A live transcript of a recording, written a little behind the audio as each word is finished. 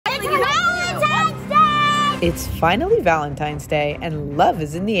It's finally Valentine's Day, and love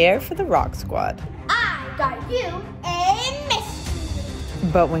is in the air for the Rock Squad. I got you a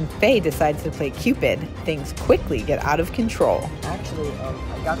mystery. But when Faye decides to play Cupid, things quickly get out of control. Actually,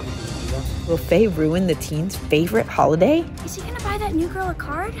 I got it. Will Faye ruin the teens' favorite holiday? Is he gonna buy that new girl a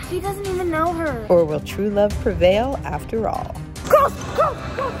card? He doesn't even know her. Or will true love prevail after all? Girls, come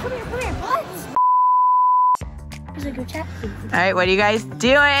here. What? There's a group chat. All right, what are you guys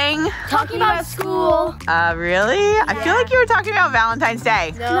doing? Talking about school. Really? Yeah. I feel like you were talking about Valentine's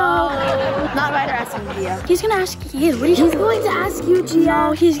Day. No. Not Ryder asking Gia. He's gonna ask you. He's going to ask you, Gia.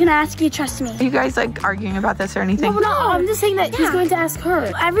 No, he's gonna ask you, trust me. Are you guys like arguing about this or anything? No, I'm just saying that he's going to ask her.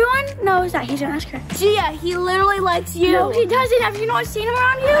 Everyone knows that he's gonna ask her. Gia, he literally likes you. No, he doesn't. Have you not seen him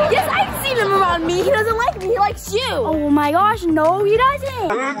around you? Yes, I've seen him around me. He doesn't like me. He likes you. Oh my gosh, no, he doesn't.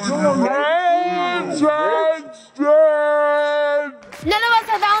 None of us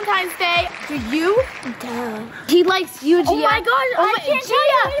have Valentine's Day. Do you? Duh. He likes you, Gia. Oh my gosh, I can't tell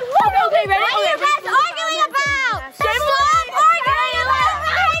you. Okay, ready? What are you guys arguing about? Stop arguing about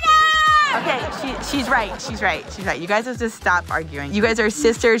Ryder! Okay, she's right. You guys have to stop arguing. You guys are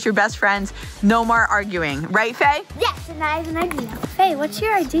sisters, you're best friends. No more arguing. Right, Faye? Yes, and I have an idea. Faye, what's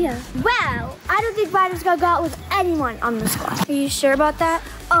your idea? Well, I don't think Ryder's gonna go out with anyone on the squad. Are you sure about that?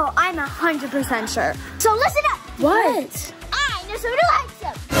 Oh, I'm 100% sure. So listen up. What? I know somebody who likes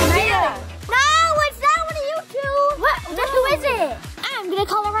him. Ryder. No, it's not one of you two. What? Then who is it? I'm gonna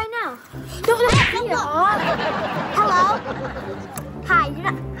call her right now. No, Hello? Hi,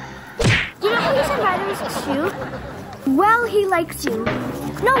 you know how you said Ryder was cute? Well, he likes you.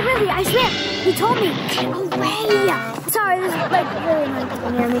 No, really, I swear. He told me. Oh, way. Sorry, this is like really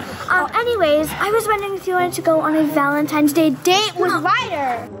annoying near me. Anyways, I was wondering if you wanted to go on a Valentine's Day date with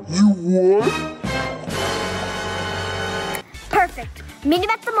Ryder. You what? Perfect. Meet him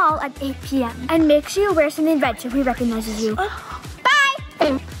at the mall at 8 p.m. And make sure you wear something red so he recognizes you. Bye.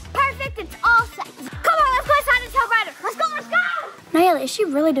 Perfect, it's all set. Come on, let's go inside and tell Ryder. Let's go. Nayeli, is she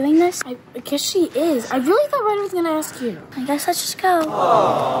really doing this? I guess she is. I really thought Ryder was gonna ask you. I guess let's just go.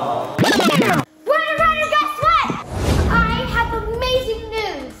 Ryder, guess what? I have amazing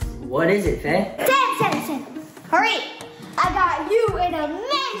news. What is it, Faye? Listen. Hurry. I got you an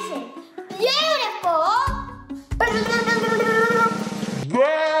amazing, beautiful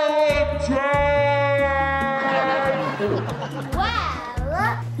Valentine!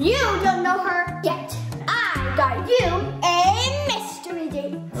 Well, you don't know her yet. I got you a mystery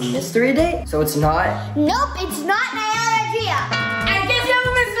date. A mystery date? So it's not? Nope, it's not my idea. I guess you have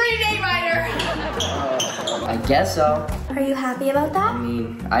a mystery date, Ryder. I guess so. Are you happy about that? I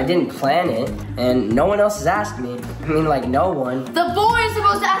mean, I didn't plan it, and no one else has asked me. I mean, like, no one. The boy is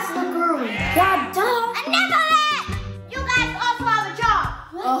supposed to ask the girl. Yeah, duh. Enough of it! You guys also have a job.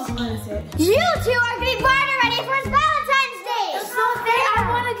 Oh, what is it? You two are getting Ryder ready for his Valentine's Day. That's not fair. I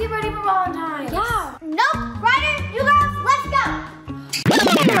want to get ready for Valentine's. Yeah. Nope, Ryder, you girls, let's go.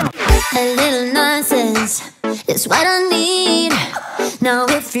 A little nonsense is what I need. Now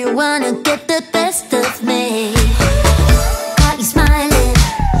if you wanna get the best of me, got you smiling,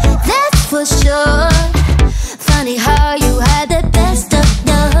 that's for sure. Funny how you had the best of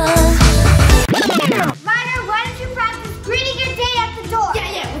yours. Ryder, why don't you practice greeting your date at the door?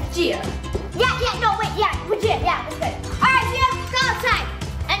 Yeah, with Gia. With Gia, that's good. Alright, Gia, go outside.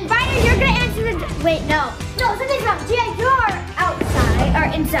 And Ryder, you're gonna answer the wait, no, something's wrong. Gia, you're outside, or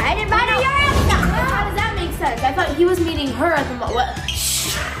inside, and Ryder, you're outside. How does that make sense? I thought he was meeting her at the mall. What?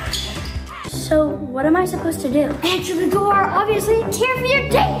 So, what am I supposed to do? Answer the door, obviously. It's here for your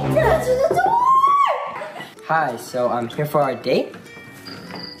date. Answer the door! Hi, so I'm here for our date?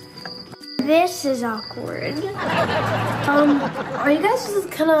 This is awkward. Are you guys just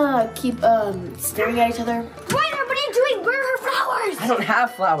gonna keep staring at each other? Ryder, what are you doing? Where are her flowers? I don't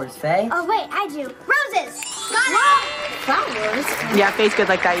have flowers, Faye. Oh, wait, I do. Roses! Got it! Flowers? Yeah, Faye's good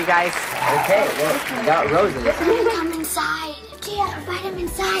like that, you guys. Okay, well, I got roses. Come inside. Gia, invite him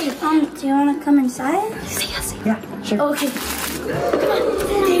inside. Do you want to come inside? Yes. Yeah, sure. Okay.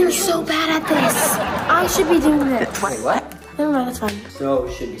 They're so bad at this. I should be doing this. Wait, what? Never mind, that's fine. So,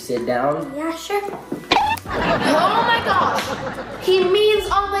 should we sit down? Yeah, sure. Oh my gosh! He means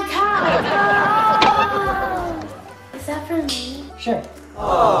on the couch. Oh. Is that for me? Sure.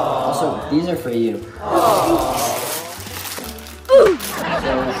 Also, these are for you.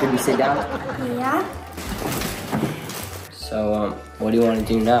 So, should we sit down? Yeah. So, what do you want to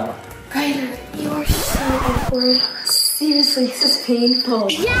do now? Ryder, you are so awkward. Seriously, this is painful.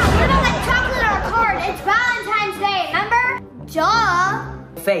 Yeah, what about that chocolate on our card? It's Valentine's Day, remember?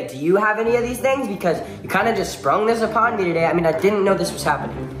 Duh. Faye, do you have any of these things? Because you kind of just sprung this upon me today. I mean, I didn't know this was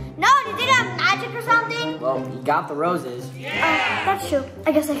happening. No, do you think I have magic or something? Well, Well, you got the roses. That's true.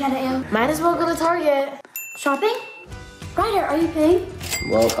 I guess I got it, yeah. Might as well go to Target. Shopping? Ryder, are you paying?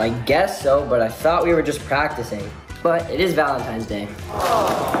 Well, I guess so, but I thought we were just practicing. But it is Valentine's Day.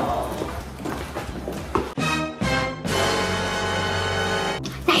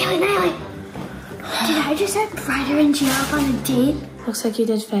 Natalie! Did I just set Ryder and Gia up on a date? Looks like you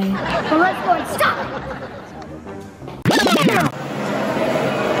did, Faye. Well, let's go and stop!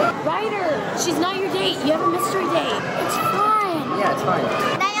 Ryder, she's not your date. You have a mystery date. It's fine. Yeah, it's fine.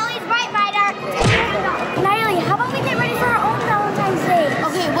 Natalie's right, Ryder. Natalie, how about we get ready for our own Valentine's Day?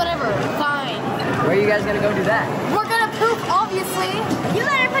 Okay, whatever. Fine. Where are you guys gonna go do that? We're gonna poop, obviously. You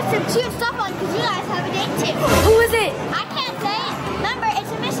better put some cute stuff on because you guys have a date too. Who is it? I can't say it. Remember,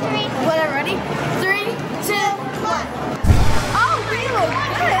 it's a mystery. Whatever, ready? 3, 2, 1. Oh, really?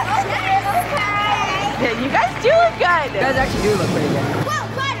 Yeah, you guys do look good. You guys actually do look pretty good. Well,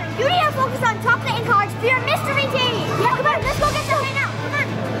 Ryder, you need to focus on chocolate and cards for your mystery date. Yeah, come on, let's go get some right now. Come on.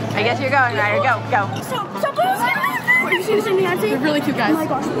 I guess you're going, Ryder. Go, go. Stop, are you seeing something I They're really cute, guys. Oh my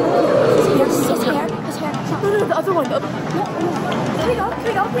gosh. His hair. No, the other one. Can we go,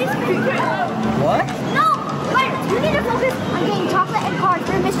 please? What? No! Ryder, you need to focus on getting chocolate and cards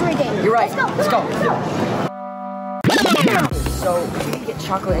for your mystery date. You're right. Let's go. So, you get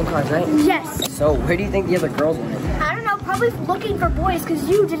chocolate and cards, right? Yes. So, where do you think the other girls went? I don't know, probably looking for boys because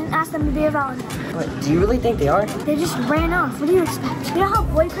you didn't ask them to be a Valentine. But do you really think they are? They just ran off. What do you expect? You know how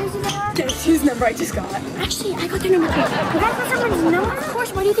boy crazy they are? Guess whose number I just got? Actually, I got their number too. You guys got someone's number? Of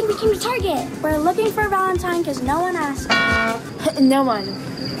course, why do you think we came to Target? We're looking for a Valentine because no one asked. No one.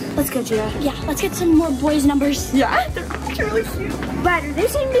 Let's go, Gia. Yeah, let's get some more boys' numbers. Yeah, they're really cute. Ryder, they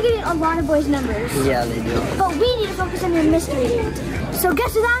seem to be getting a lot of boys' numbers. Yeah, they do. But we need to focus on your mystery date. So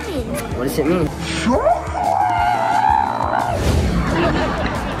guess what that means? What does it mean?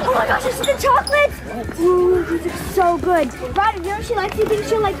 Oh my gosh, this is the chocolate! Ooh, these look so good. Ryder, you know what she likes? You think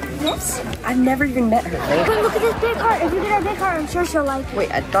she'll like this? I've never even met her, Faye. But look at this big heart. If you get our big heart, I'm sure she'll like it.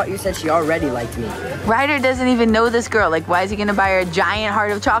 Wait, I thought you said she already liked me. Ryder doesn't even know this girl. Like, why is he gonna buy her a giant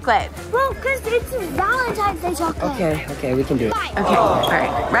heart of chocolate? Well, because it's Valentine's Day chocolate. Okay, we can do it. Bye. Okay, all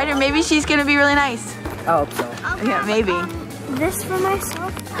right. Ryder, maybe she's gonna be really nice. I hope so. Yeah, maybe. This for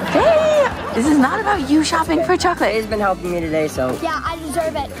myself? Hey, this is not about you shopping for chocolate. Faye's been helping me today, so... Yeah, I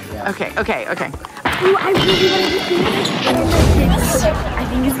deserve it. Okay. Ooh, I really want to be this. I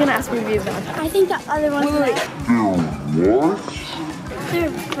think he's gonna ask me to be a Valentine. I think that other one's right. What? They're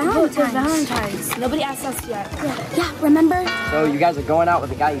Valentine's. They're Valentines. Nobody asked us yet. Yeah, remember? So you guys are going out with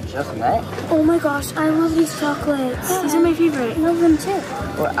the guy you just met? Oh my gosh, I love these chocolates. These are my favorite. I love them too.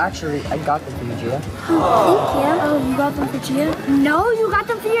 Well, actually, I got them for you, Gia. Thank you. Oh, you got them for Gia? No, you got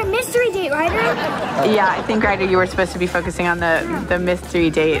them for your mystery date, Ryder. Yeah, I think, Ryder, you were supposed to be focusing on the mystery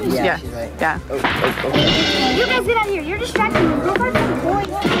date. Yeah, she's right. Yeah. Okay. You guys get out of here. You're distracting me. Go find some boys.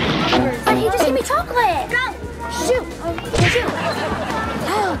 But he just gave me chocolate. Go. Shoot. Shoot.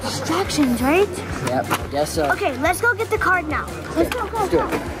 Oh, distractions, right? Yep, I guess so. Okay, let's go get the card now. Let's go.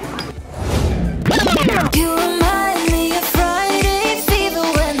 You remind me of Friday fever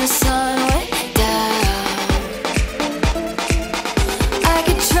when the sun went down. I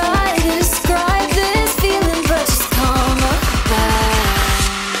could try to describe this feeling, but just come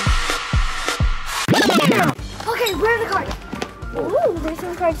around. Okay, where are the cards? Ooh, there's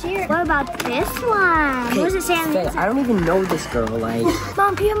some cards here. What about this one? What does it say on Faye, this? I don't even know this girl, like...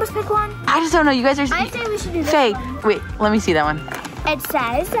 Mom, can you almost pick one? I just don't know. You guys are. I say we should do this Faye, one. wait. Let me see that one. It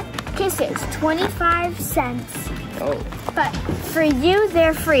says, kisses, 25 cents. Oh. But for you,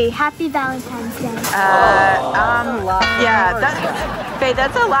 they're free. Happy Valentine's Day. Yeah, Faye,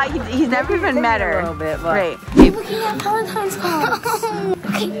 that's a lot. He's never even met her. A little bit, but... Right. I'm looking at Valentine's cards.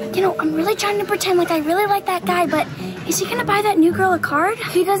 Okay, you know, I'm really trying to pretend like I really like that guy, but is he gonna buy that new girl a card?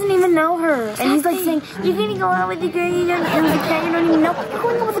 He doesn't even know her. Exactly. And he's like saying, you're gonna go out with the girl you don't, and like that you don't even know. You're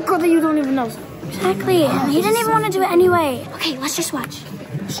going out with a girl that you don't even know. Exactly. And he didn't even want to do it anyway. Okay, let's just watch.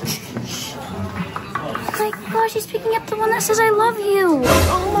 Like, gosh, he's picking up the one that says I love you.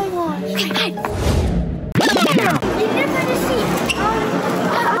 Oh my gosh. Okay, hey. You didn't find a seat.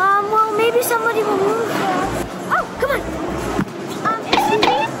 Well, maybe somebody will move there. Oh, come on. Excuse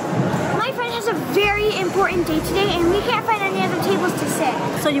me? My friend has a very important date today, and we can't find any other tables to sit.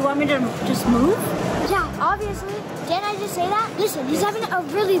 So you want me to just move? Yeah, obviously. Didn't I just say that? Listen, he's having a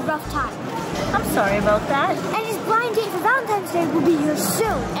really rough time. I'm sorry about that. And his blind date for Valentine's Day will be here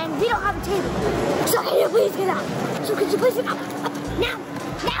soon, and we don't have a table. So can you please get up? So could you please get up? Now!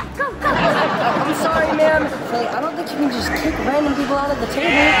 Now! Go! I'm sorry, ma'am. Faye, I don't think you can just kick random people out of the table.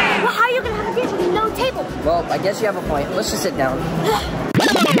 Well, how are you going to have a date with no table? Well, I guess you have a point. Let's just sit down.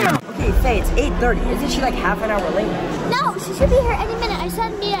 Okay, Faye, it's 8:30. Isn't she like half an hour late? No, she should be here any minute. I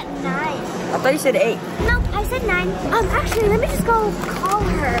said meet at 9. I thought you said 8. No, I said 9. Actually, let me just go call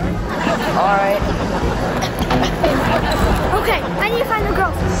her. All right. Okay, I need to find the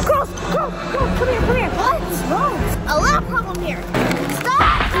girls. Girls, come here. What's wrong? A little problem here.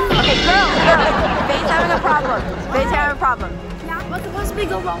 Stop! Okay, girls. Faye's having a problem. Yeah, what's supposed to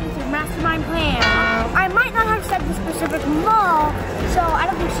go wrong with your mastermind plan? I might not have said the specific mall, so I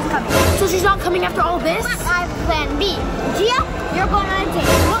don't think she's coming. So she's not coming after all this? I have plan B. Gia, you're going on a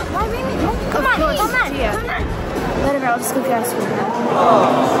date. What? Why, Mimi? Come on. Whatever, I'll just go get us food now.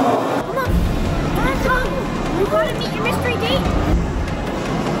 Come on. We want to meet your mystery date.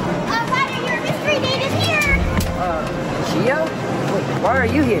 Ryder, your mystery date is here. Gia? Wait, why are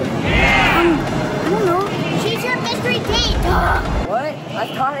you here? I don't know. She's your mystery date. What? I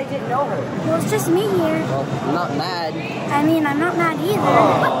thought I didn't know her. Well, it's just me here. Well, I'm not mad. I mean, I'm not mad either.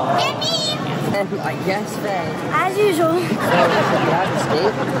 And me. And I guess Faye. As usual. So, you have to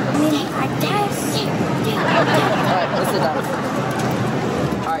skate? I mean, I guess. Alright, let's sit down.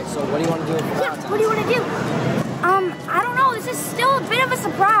 Alright, so what do you want to do with Valentine? What do you want to do? I don't know. This is still a bit of a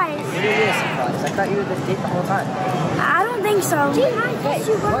surprise. What is a surprise? I thought you were the date the whole time. I don't think so. Gee, I guess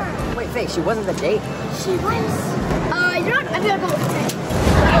you were. What? Wait, Faye, she wasn't the date? She was. You know what? I'm gonna go with Faye.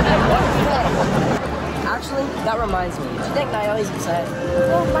 Actually, that reminds me. Do you think Naomi's upset?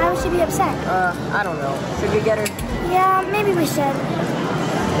 Well, why would she be upset? I don't know. Should we get her? Yeah, maybe we should.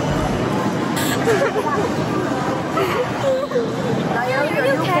 Naomi, are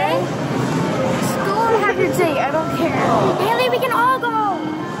you okay? Go and have your date, I don't care. Haley, we can all go.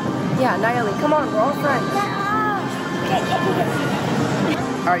 Yeah, Naomi, come on, we're all friends. Okay.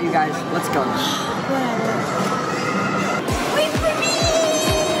 Alright, you guys, let's go. Wait for me!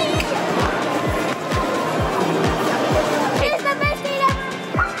 It's the best date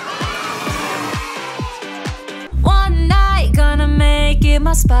ever! One night, gonna make it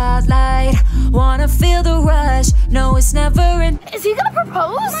my spotlight. Wanna feel the rush, no it's never in. Is he gonna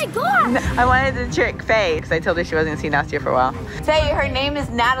propose? Oh my god! I wanted to trick Faye because I told her she wasn't gonna see Nastya for a while. Faye, her name is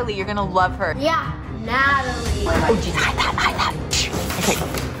Natalie. You're gonna love her. Yeah, Natalie. Oh, geez, hide that. Okay.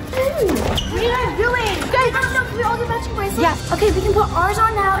 What are you guys doing? Guys, I don't know, can we all get matching bracelets? Yeah. Okay, we can put ours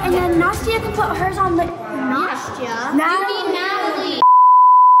on now, and then Nastya can put hers on later. Nastya? Natalie.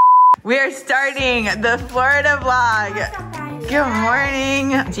 We are starting the Florida vlog. What's up, guys? Good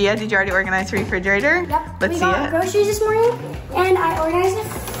morning. Gia, did you already organize your refrigerator? Yep. Let's we see got it. groceries this morning, and I organized the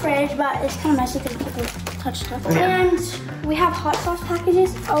fridge, but it's kind of messy because people touch stuff. Yeah. And we have hot sauce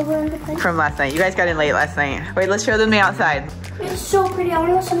packages over the place. From last night. You guys got in late last night. Wait, let's show them the outside. It's so pretty. I want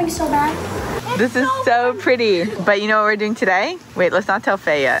to go swimming so bad. This is so pretty. But you know what we're doing today? Wait, let's not tell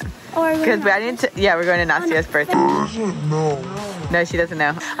Faye yet. Because I didn't. Yeah, we're going to Nastya's birthday. No, she doesn't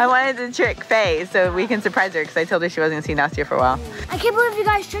know. I wanted to trick Faye so we can surprise her because I told her she wasn't gonna see Nastya for a while. I can't believe you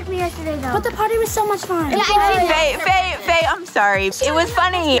guys tricked me yesterday, though. But the party was so much fun. Faye, I'm sorry. It was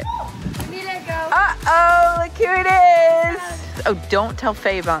funny. Uh-oh, look who it is. Oh, don't tell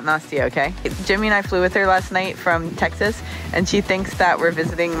Faye about Nastya, okay? Jimmy and I flew with her last night from Texas, and she thinks that we're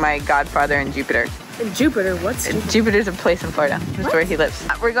visiting my godfather in Jupiter. In Jupiter? What's Jupiter? Jupiter's a place in Florida. That's where he lives.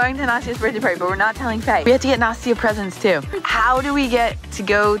 We're going to Nastya's birthday party, but we're not telling Faye. We have to get Nastya presents too. How do we get to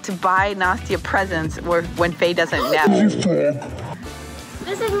go to buy Nastya presents when Faye doesn't know?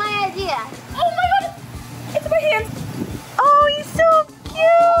 This is my idea. Oh my god! It's my hand! Oh, he's so cute!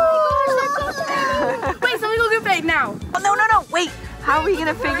 Wait, so we go get Faye now. Oh, no, wait. How are we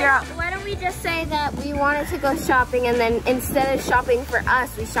gonna figure out? Why don't we just say that we wanted to go shopping and then instead of shopping for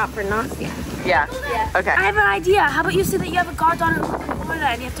us, we shop for Nastya? Yeah. Okay. I have an idea. How about you say that you have a goddaughter from Florida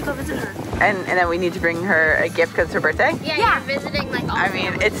and you have to go visit her? And then we need to bring her a gift because it's her birthday? Yeah, you're visiting like all I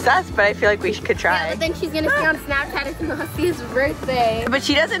mean, it's sus, but I feel like we could try. Yeah, but then she's gonna see on Snapchat it's Nastya's birthday. But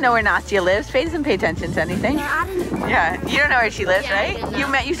she doesn't know where Nastya lives. Faye doesn't pay attention to anything. Yeah, you don't know where she lives, Yeah, I right?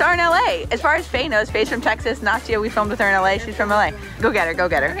 didn't know. You saw her in LA. As far as Faye knows, Faye's from Texas. Nastya, we filmed with her in LA. She's from LA. Go get her.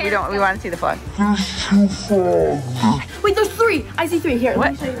 Okay, We want to see the vlog. Wait, there's 3. I see 3. Here,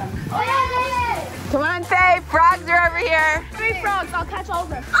 What? let me show you them. Come on, Faye. Frogs are over here. 3 frogs. I'll catch all of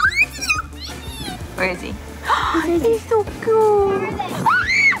them. Where is he? He's so cool. Wait,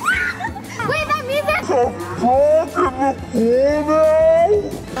 that music?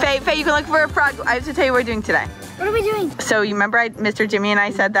 Faye, you can look for a frog. I have to tell you what we're doing today. What are we doing? So you remember Mr. Jimmy and I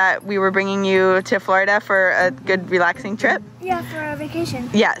said that we were bringing you to Florida for a good relaxing trip? Yeah, for a vacation.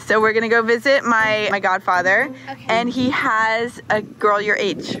 Yeah, so we're gonna go visit my godfather, Okay. and he has a girl your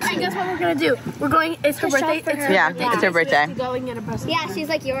age. And guess what we're gonna do? We're going, it's her To shop birthday. for her. Yeah, it's her birthday. Going at a present. Yeah, she's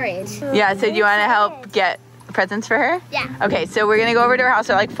like your age. Yeah, so do you wanna help get presents for her? Yeah. Okay, so we're gonna go over to her house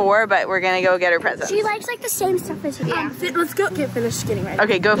at like 4, but we're gonna go get her presents. She likes like the same stuff as you. Yeah. Let's go get finished getting ready.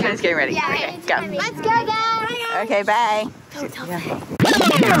 Okay, go finish getting ready. Yeah, okay, go. Let's go, guys. Okay, bye. Go tell Faye.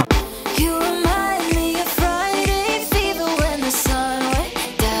 You remind me of Friday fever when the sun went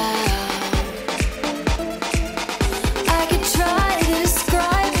down. I could try to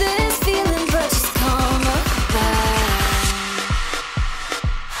describe this feeling, but just come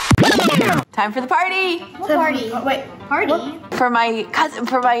around. Time for the party. What party? Oh, wait, party? For my cousin,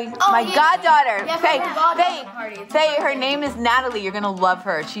 for my goddaughter. Yeah, Faye, for your goddaughter party. Faye, her name is Natalie. You're gonna love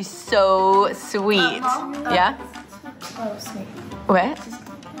her. She's so sweet. Yeah? Oh, sweet. What?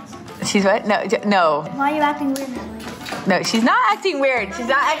 She's what? No. Why are you acting weird, Natalie? No, she's not acting weird. She's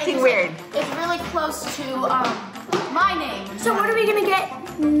not acting weird. It's really close to my name. So what are we gonna get?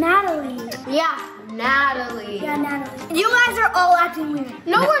 Natalie. Yeah, Natalie. Yeah, Natalie. You guys are all acting weird.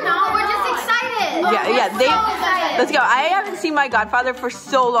 No, we're not. We're just excited. Yeah. excited. Let's go. I haven't seen my godfather for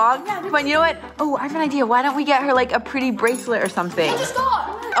so long. Come on, you know what? Oh, I have an idea. Why don't we get her like a pretty bracelet or something? Just go.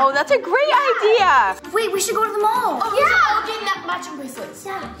 Oh, that's a great idea. Wait, we should go to the mall. Oh, yeah. Getting that matching bracelets.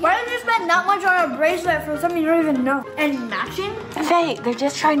 Yeah. Why don't you spend that much on a bracelet for something you don't even know? And matching? Faye, they're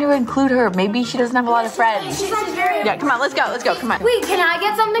just trying to include her. Maybe she doesn't have a lot of friends. She's like very... Yeah, come on, let's go, come on. Wait, can I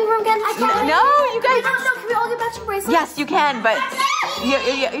get something from Ken? I can't. No, you guys. No, can we all get matching bracelets? Yes, you can, but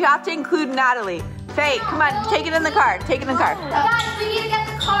you have to include Natalie. Faye, come on, take it in the car. Take it in the car. Guys, we need to get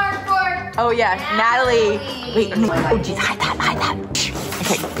the card for... Oh yeah, Natalie. Wait, oh geez, hide that.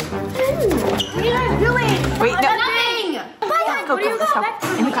 Okay. What are you guys doing? Wait, no. Nothing. Go, let's go.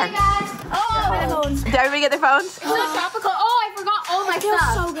 In the car. Oh, Did everybody get their phones? tropical. Oh, I forgot all my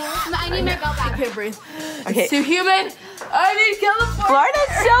stuff. So good. I need my belt back. Okay, breathe. Okay. Too humid. I need California.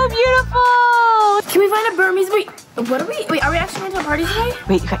 Florida's so beautiful. Can we find a Burmese? Wait, what are we? Wait, are we actually going to a party today?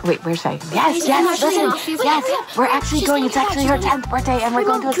 Wait, where's Faye? Yes, listen. Yes, we're actually going. It's actually her 10th birthday, and we're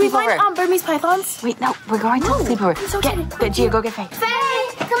going to a Can we sleepover. find Burmese pythons? Wait, no, we're going to a sleepover. Get Gia, go get Faye.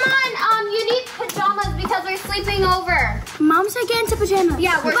 Faye, come on. You need pajamas because we're sleeping over. Mom said get into pajamas.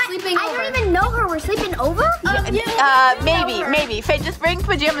 Yeah, we're sleeping over. I don't even know her. We're sleeping over? Maybe. Faye, just bring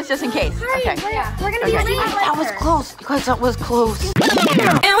pajamas just in case. Okay. Yeah. We're gonna be late. That was close. You guys, that was close. And we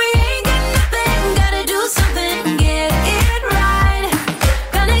ain't got nothing, gotta do something, get it right.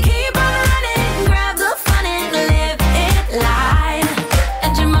 Gonna keep on running, grab the fun and live it live.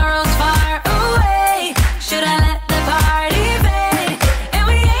 And tomorrow's far away, should I let the party fade? And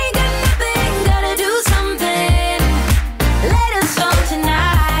we ain't got nothing, gotta do something, let us on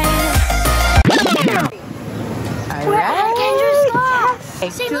tonight. All right. Kendra's car.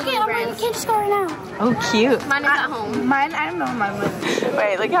 Yes. See, look at Kendra's car right now. Oh, cute. Mine is at home. Mine, I don't know mine was.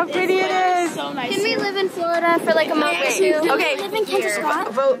 Wait, look how pretty it is. So nice. Can we live in Florida for like a month or two? Okay. Live in Kendra's car.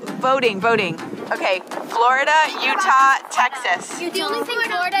 Voting. Okay, Florida, Utah, Texas. The only thing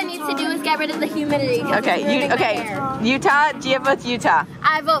Florida needs to do is get rid of the humidity. Okay, Utah. Gia votes Utah.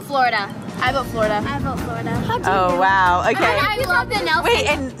 I vote Florida. I vote Florida. I vote Florida. Oh wow. And Okay. I love the Nelsons. Wait,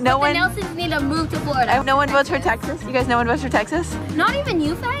 and no The one. Nelsons need to move to Florida. No one votes for Texas. You guys, no one votes for Texas. Not even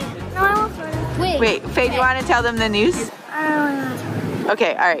you, Faye? No, I want Florida. Wait, Faye, do you want to tell them the news? I don't know.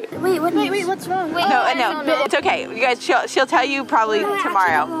 Okay, all right. Wait, what's wrong? Wait, No, I don't know. it's okay. You guys, she'll tell you probably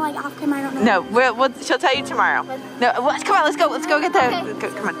tomorrow. Like off camera, I don't know. No, she'll tell you tomorrow. No, come on, let's go get the.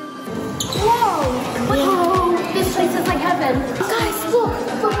 Come on. Whoa! This place is like heaven. Guys, look!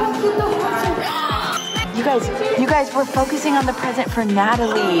 You guys, we're focusing on the present for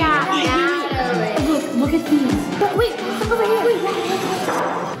Natalie. Look at these. But wait, look over here. Wait.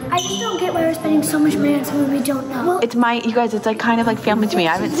 I just don't get why we're spending so much money on someone we don't know. Well, It's like kind of like family to me.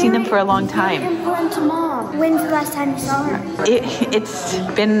 I haven't seen them for a long time. important to Mom. When's the last time you saw her? It's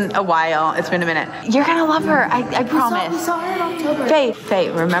been a while. It's been a minute. You're gonna love her. I We promise. saw her in October. Faye,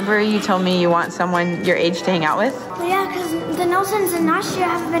 remember you told me you want someone your age to hang out with? Well, yeah, because the Nelsons and Nastya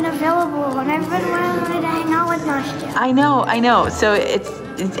haven't been available, and I've been wanting to hang out with Nastya. I know. So it's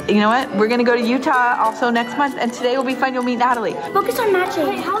you know what? We're gonna go to Utah also next month, and today will be fun. You'll meet Natalie. Focus on matching.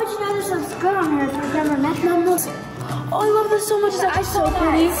 Wait, how would you know this looks good on her if you've never met Mom? Oh, I love this so much. It's actually so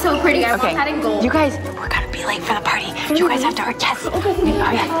pretty. So pretty. I want that in gold. You guys, we're gonna be late for the party. You guys have to hurry. Yes. Okay. You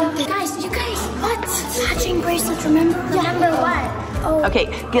guys, what? Matching bracelets, remember? Remember what? Oh. Okay,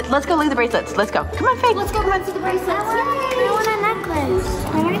 let's go look at the bracelets. Let's go. Come on, Faye. Let's go run to the bracelets. I want a necklace.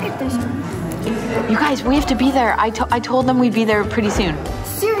 I want to get this one. You guys, we have to be there. I told them we'd be there pretty soon.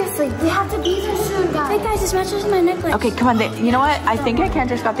 Seriously, we have to be there soon, guys. Hey guys, this matches my necklace. Okay, come on. You know what? I think I can't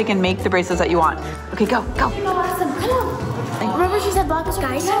just they can make the bracelets that you want. Okay, go. Awesome. Come on. Remember she said black was her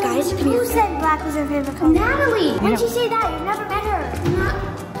favorite color? Guys, who said black was her favorite color? Natalie. When did she say that? You've never met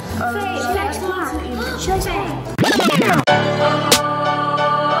her. She likes Faye. She likes Faye.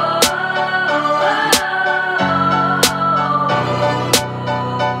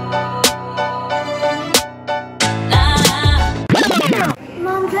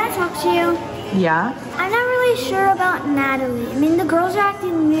 Mom, can I talk to you? Yeah? I'm not really sure about Natalie. I mean, the girls are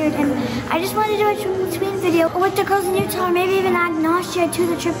acting weird, and I just want to do a triple twin video with the girls in Utah, or maybe even add Nastya to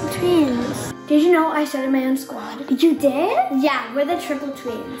the triple twins. Did you know I started my own squad? You did? Yeah, we're the triple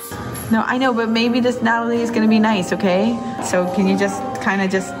twins. No, I know, but maybe this Natalie is gonna be nice, okay? So can you just kind of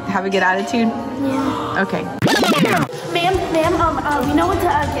just have a good attitude? Yeah. Okay. Ma'am, we know what to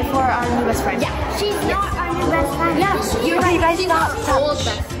get for our new best friend. Yeah, she's not our new best friend. Yeah, you're right. You guys stop.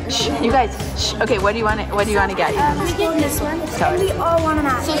 Shh, you guys. Shh. Okay, what do you want to get? We get this one, and we all want to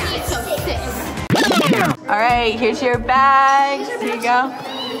match. So All right, here's your bag. Here you go.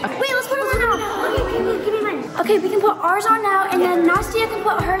 Okay. Wait, let's put them on now. Give me mine. Okay, we can put ours on now, and then Nastya can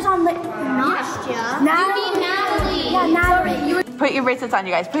put hers on later. Nastya? Natalie. Yeah, Natalie. Put your bracelets on,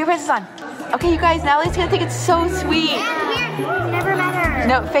 you guys. Put your bracelets on. Okay, you guys, Natalie's gonna think it's so sweet. Never met her.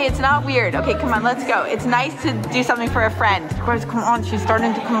 No, Faye, it's not weird. Okay, come on, let's go. It's nice to do something for a friend. Of course, come on, she's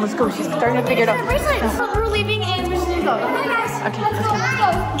starting to, come on, let's go. She's starting to figure it out. We're leaving and we're just gonna go. Okay, guys. Okay, let's go.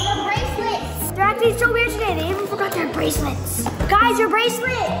 Bracelets. They're acting so weird today. They even forgot their bracelets. Guys, your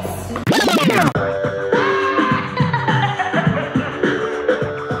bracelets.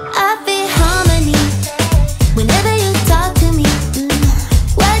 I feel harmony whenever you talk to me.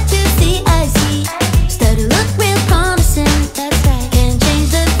 What you see, I see. Start to look real promising. That's right. Can't change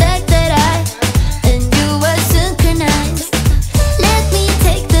the fact that I and you were synchronized. Let me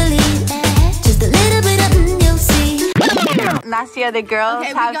take the lead. Just a little bit of you'll see. Nastya, the girls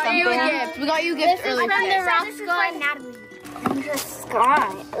have something. We got you a gift earlier today. This is for Natalie. The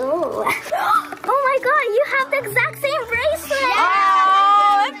sky. Ooh. Oh my god, you have the exact same bracelet.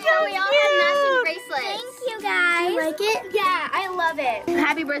 Oh, that's so We all have matching bracelets. Thank you guys. Do you like it? Yeah, I love it.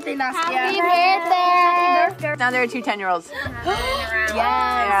 Happy birthday, Nastya. Happy birthday. Now there are 2 10-year-olds. Yes.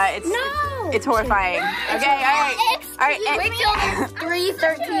 Yeah, it's horrifying. Okay, all right. Wait till there's 3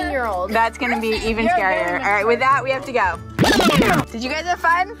 13-year-olds. That's gonna be even scarier. All right, with that, we have to go. Did you guys have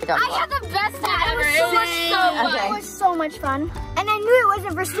fun? I had the best time ever. It was so much fun. And I knew it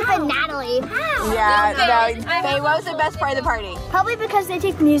wasn't for stupid Natalie. Yeah, no, Faye, what was the best part of the party? Probably because they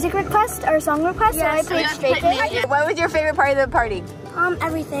take music requests or song requests, so I played straight kids. What was your favorite part of the party?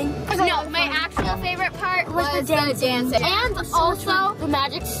 Everything. No, my actual favorite part was the dancing. And also, the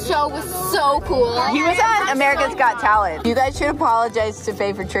magic show was so cool. He was on America's Got Talent. You guys should apologize to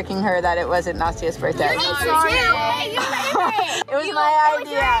Faye for tricking her that it wasn't Nastya's birthday. It was my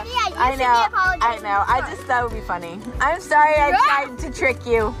idea. I know. I just thought it would be funny. I'm sorry I tried to trick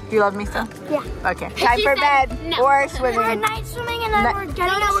you. Do you love me still? Yeah. Okay. Time for bed or We're swimming. night swimming and then we're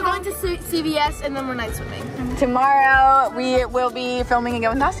getting We're going to CVS and then we're night swimming. Tomorrow we will be filming again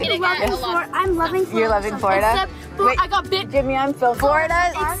with Nastya. I'm loving Florida. You're loving Florida? Except for Wait, I got bit. Jimmy, I'm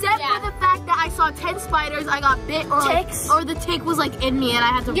Florida. Except for the fact that I saw 10 spiders, I got bit, or the tick was like in me and I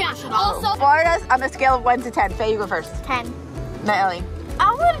had to brush it off. Also, Florida's on a scale of 1 to 10. Faye, you go first. 10. Natalie.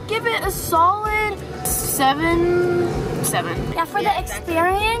 I would give it a solid 7. Yeah, for the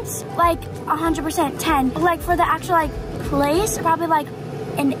experience, like 100% 10. But like for the actual like place, probably like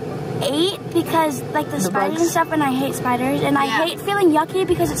an 8 because like the spiders bugs. and stuff, and I hate spiders, and I hate feeling yucky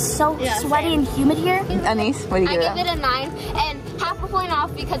because it's so sweaty and humid here. Anise, what do you I give give it a 9 and half a point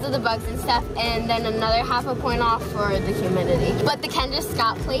off because of the bugs and stuff, and then another half a point off for the humidity. But the Kendra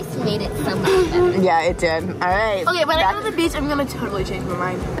Scott place made it so much better. Yeah, it did. All right. Okay, when I go to the beach, I'm gonna totally change my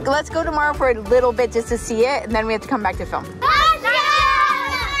mind. Let's go tomorrow for a little bit just to see it, and then we have to come back to film. It's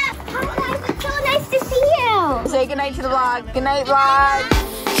so nice to see you. Say goodnight to the vlog. Good night, vlog.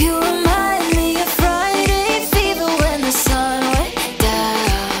 You remind me of Friday fever when the sun went down.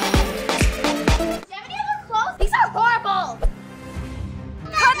 These are horrible.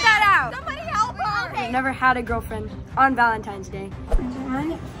 Cut that out. Somebody help her. I've never had a girlfriend on Valentine's Day.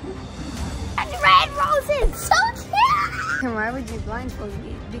 And red roses. So cute. And why would you blindfold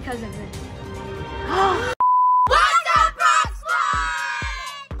me? Because of it.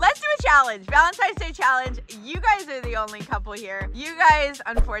 Let's do a challenge. Valentine's Day challenge. You guys are the only couple here. You guys,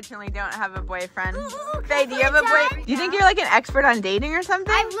 unfortunately, don't have a boyfriend. Faye, do you have a boyfriend? Do you think you're like an expert on dating or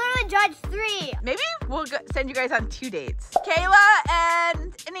something? I've literally judged 3. Maybe we'll send you guys on 2 dates. Kayla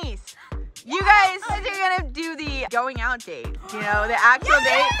and Anise. You guys are gonna do the going out date. You know, the actual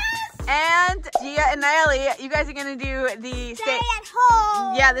date. And Gia and Natalie, you guys are gonna do the Stay at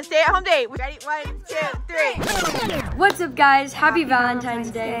home. Yeah, the stay at home date. Ready? 1, 2, 3. What's up, guys? Happy Valentine's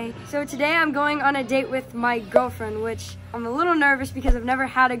Day. So today I'm going on a date with my girlfriend, which I'm a little nervous because I've never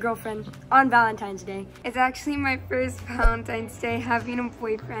had a girlfriend on Valentine's Day. It's actually my first Valentine's Day having a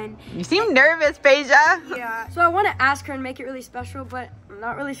boyfriend. You seem nervous, Peja. Yeah. So I want to ask her and make it really special, but I'm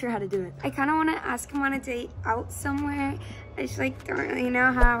not really sure how to do it. I kind of want to ask him on a date out somewhere. I just like don't really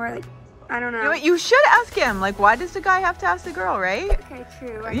know how, or like, I don't know. You know what? You should ask him. Like, why does the guy have to ask the girl, right? Okay,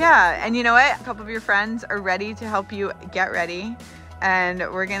 true. Yeah, and you know what? A couple of your friends are ready to help you get ready. And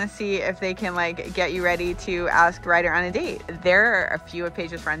we're gonna see if they can like get you ready to ask Ryder on a date. There are a few of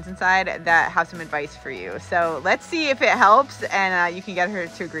Paige's friends inside that have some advice for you. So let's see if it helps and you can get her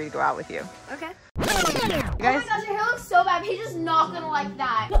to agree to go out with you. Okay. You guys? Oh my gosh, your hair looks so bad. Paige is not gonna like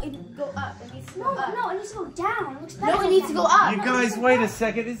that. No, it needs to go up. It needs to go up. No, it needs to go down. It looks better. No, it needs to go up. You guys, wait a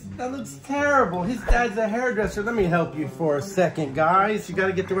second. That looks terrible. His dad's a hairdresser. Let me help you for a second, guys. You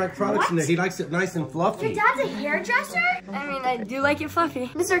gotta get the right products in there. He likes it nice and fluffy. Your dad's a hairdresser? I mean, I do like it fluffy.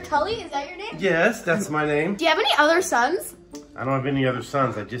 Mr. Tully, is that your name? Yes, that's my name. Do you have any other sons? I don't have any other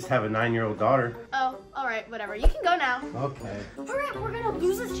sons. I just have a 9-year-old daughter. Oh, all right, whatever. You can go now. Okay. Hurry up, we're gonna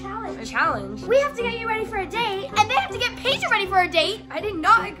lose this challenge. A challenge? We have to get you ready for a date, And they have to get Paige ready for a date. I did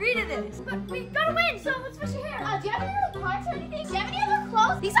not agree to this. but we gotta win, so let's fix your hair. Do you have any other cards or anything? Do you have any other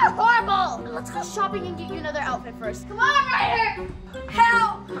clothes? These are horrible. Let's go shopping and get you another outfit first. Come on, Ryder.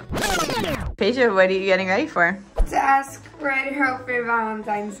 Help. Peja, what are you getting ready for? To ask Ryder out for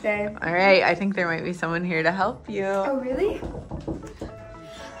Valentine's Day. All right, I think there might be someone here to help you. Oh, really?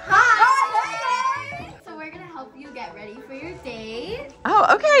 Hi. So we're gonna help you get ready for your date.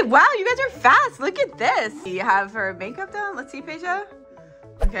 Oh, okay. Wow, you guys are fast. Look at this. You have her makeup done. Let's see, Peja.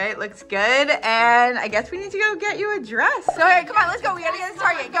 Okay, looks good. And I guess we need to go get you a dress. So, all right, come on, let's go. We gotta get this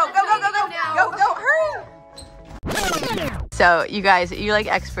Target. Go, go, go, go, go. Go, go, hurry. So, you guys, are you like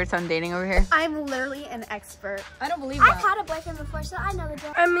experts on dating over here? I'm literally an expert. I don't believe I've had a boyfriend before, so I know the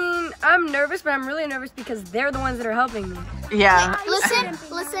drill. I mean, I'm nervous, but I'm really nervous because they're the ones that are helping me. Yeah.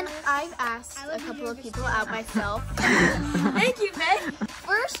 Listen, I've asked a couple of people out myself. Thank you, Faye.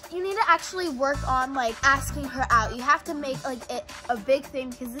 First, you need to actually work on like asking her out. You have to make like it a big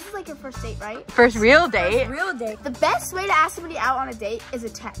thing because this is like your first date, right? First real date. Real date. The best way to ask somebody out on a date is a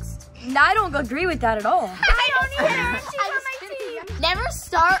text. I don't agree with that at all. I don't either. Never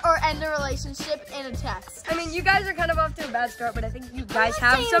start or end a relationship in a text. I mean, you guys are kind of off to a bad start, but I think you guys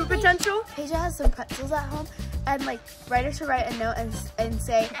have some potential. Peja has some pretzels at home, and like Ryder should write a note and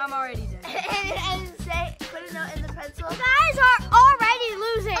say, I'm already dead. and say, put a note in the pencil. You guys are already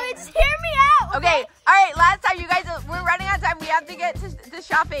losing. Let's hear me out. Okay, all right, last time, you guys, we're running out of time. We have to get to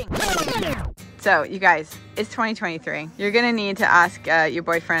shopping. So, you guys, it's 2023. You're gonna need to ask your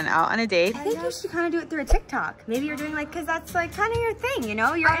boyfriend out on a date. I think you should kind of do it through a TikTok. Maybe you're doing like, because that's like kind of your thing, you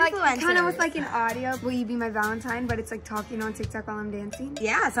know? You're influencer. Kind of with like an audio, will you be my Valentine? But it's like talking on TikTok while I'm dancing.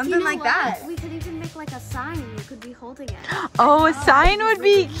 Yeah, something like that. We could even make like a sign and you could be holding it. Oh, a sign would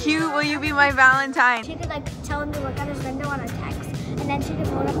be cute. Will you be my Valentine? She could like tell him to look out his window on a text, and then she could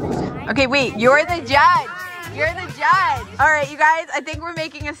hold up the sign. Okay, wait, you're the judge. You're the judge. All right, you guys, I think we're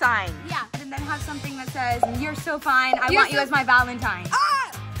making a sign. Yeah, and then have something that says, you're so fine, I want you as my Valentine.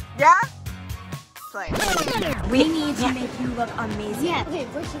 Yeah? Play. We need to make you look amazing. Yeah. Okay,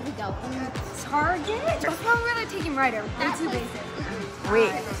 where should we go? Target? That's why we're gonna take him Ryder. That's too basic.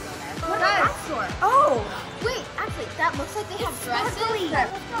 Wait. What that store? Oh! Wait, actually, that looks like they have dresses.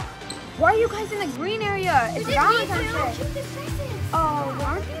 Why are you guys in the green area? It's Valentine's Day. Oh,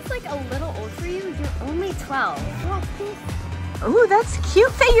 aren't these like a little old for you? You're only 12. Ooh, that's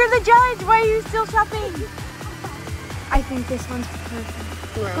cute. Faye, you're the judge. Why are you still shopping? I think this one's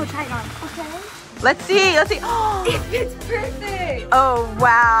perfect. Go try it on. Okay. Let's see. Let's see. Oh, It's perfect! oh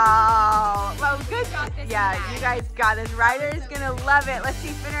wow. Well, good. Yeah, you guys got this. Ryder is going to love it. Let's see.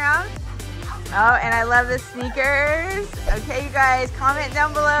 Spin around. Oh, and I love the sneakers. Okay, you guys, comment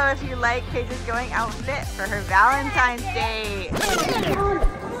down below if you like Paige's going outfit for her Valentine's Day.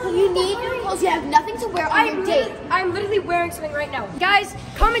 You need new clothes. You have nothing to wear on your date. I'm literally wearing something right now. Guys,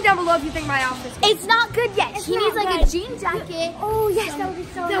 comment down below if you think my outfit's good. It's not good yet. He needs like a jean jacket. Oh yes, that would be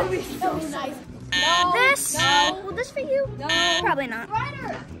so That would nice. be so nice. This? No. Will this fit you? No. Probably not.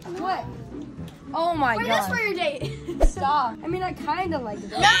 Ryder, What? Oh my wear god. this for your date. Stop. I mean, I kind of like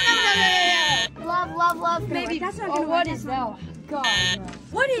it. No. Love. Maybe. That's not Oh, gonna what work. is that? God.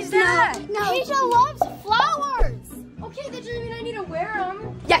 What is that? Peja loves flowers. Okay, that doesn't mean I need to wear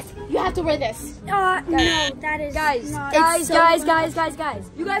them. Yes, you have to wear this. No, that is Guys, not.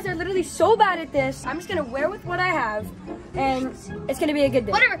 guys. You guys are literally so bad at this. I'm just gonna wear with what I have, and it's gonna be a good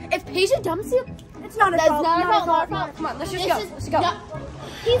day. Whatever. If Peja dumps you, It's not a that's fault. not a Not a problem. fault. Come on, let's just This go. is Let's go. not-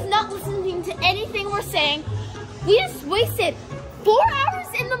 he's not listening to anything we're saying. We just wasted 4 hours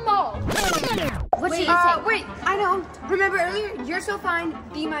in the mall. What do you think? Wait, I know. Remember earlier? You're so fine.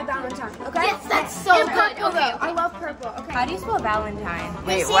 Be my Valentine, okay? Yes, that's so good. Purple, Okay. though. I love purple. Okay. How do you spell Valentine?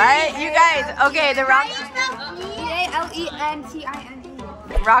 Wait, what? You guys, okay, the Rock Valentine.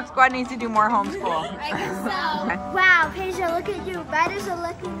 Rock Squad needs to do more homeschool. I guess so. Okay. Wow, Peja, look at you. Ryder's a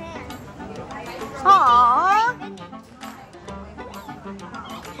lucky man. Aww.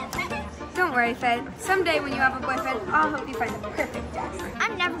 Don't worry, Faye. Someday when you have a boyfriend, I'll help you find the perfect dress.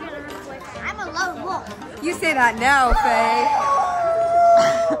 I'm never gonna have a boyfriend. I'm a lone wolf. You say that now, Faye.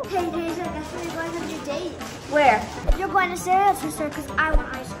 Hey, Peja, guess where you're going on your date? Where? You're going to Sarah's sister because I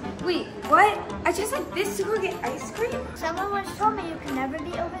want ice cream. Wait, what? I just like this to go get ice cream? Someone once told me you can never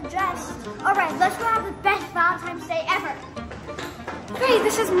be overdressed. All right, let's go have the best Valentine's Day ever. Faye,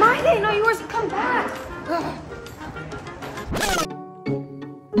 this is my day, not yours. Come back. Ugh.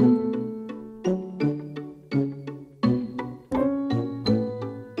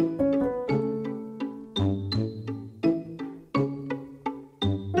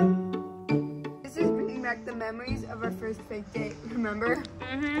 The memories of our first fake date, remember?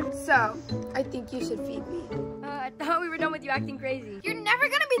 So, I think you should feed me. I thought we were done with you acting crazy. You're never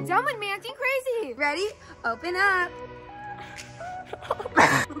gonna be done with me acting crazy. Ready? Open up.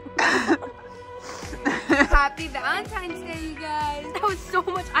 Happy Valentine's Day, you guys. That was so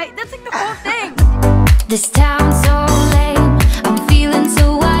much that's like the whole thing. This town's so lame, I'm feeling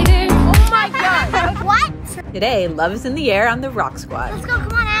so wired. Oh my god. What? Today, love is in the air on the Rock Squad. Let's go,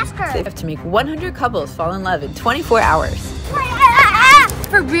 come on, ask her. They have to make 100 couples fall in love in 24 hours.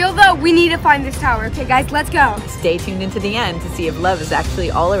 For real though, we need to find this tower. Okay guys, let's go. Stay tuned into the end to see if love is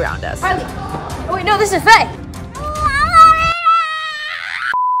actually all around us. Harley. Oh wait, no, this is Faye.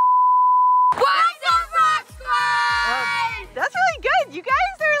 That's really good. You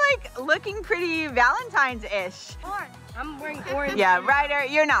guys are like looking pretty Valentine's-ish. I'm wearing orange. Yeah, Ryder,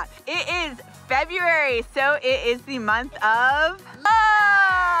 you're not. It is February, so it is the month of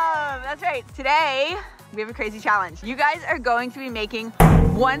love. That's right. Today, we have a crazy challenge. You guys are going to be making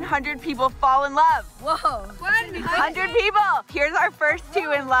 100 people fall in love. Whoa. 100 people. Here's our first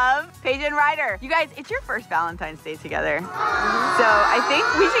two in love, Paige and Ryder. You guys, it's your first Valentine's Day together. So I think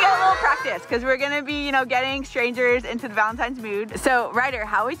we should get a little practice because we're gonna be, you know, getting strangers into the Valentine's mood. So Ryder,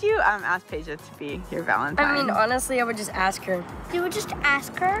 how would you ask Paige to be your Valentine? I mean, honestly, I would just ask her. You would just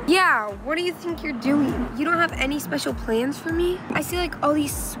ask her? Yeah, what do you think you're doing? You don't have any special plans for me? I see like all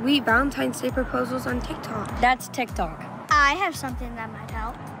these sweet Valentine's Day proposals on TikTok. That's TikTok. I have something that might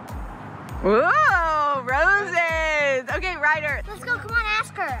help. Whoa, roses. Okay, Ryder. Let's go, come on,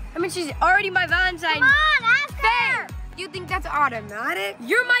 ask her. I mean, she's already my Valentine. Come on, ask her. You think that's automatic?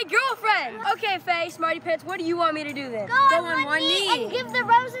 You're my girlfriend. Okay, Faye, Smarty Pants, what do you want me to do then? Go on one knee and give the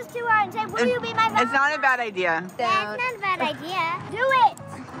roses to her and say, will you be my Valentine? It's not a bad idea. That's not a bad idea. Do it.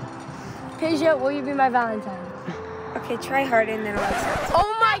 Peja, will you be my Valentine? Okay, try harder and then I'll accept.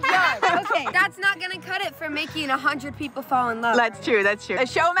 Oh my god, okay. That's not gonna cut it for making 100 people fall in love. That's true, that's true.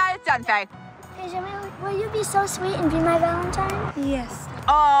 Show them how it's done, Faye. Will you be so sweet and be my Valentine? Yes.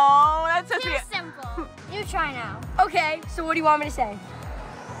 Oh, that's so Too sweet. simple. You try now. Okay, so what do you want me to say?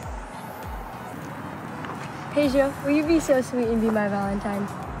 Peja, will you be so sweet and be my Valentine?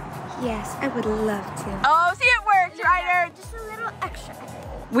 Yes, I would love to. Oh, see, it worked, Ryder. Just a little extra.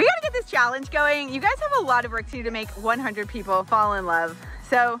 We gotta get this challenge going. You guys have a lot of work to do to make 100 people fall in love.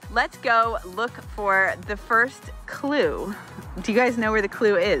 So let's go look for the first clue. Do you guys know where the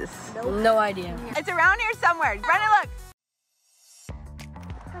clue is? No idea. It's around here somewhere. Run and look.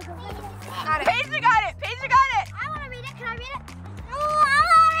 Got it. Paige got it. Paige got it. I want to read it. Can I read it?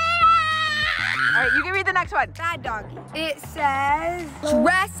 All right, you can read the next one. Bad doggy. It says,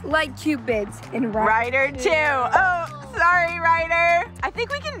 dress like Cupids in Ryder 2. Oh, sorry, Ryder. I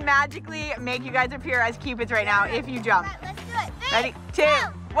think we can magically make you guys appear as Cupids right now if you jump. All right, let's do it. Ready? 2,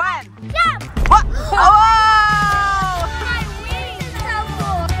 1. Jump. What? Oh! My wings is so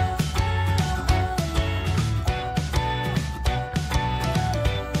cool.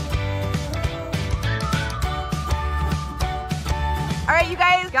 All right, you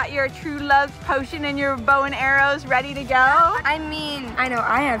guys got your true love potion and your bow and arrows ready to go? I mean, I know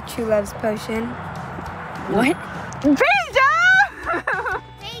I have true love's potion. What? Peja!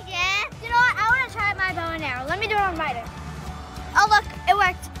 Hey, Dad. You know what? I want to try my bow and arrow. Let me do it on Ryder. Oh, look. It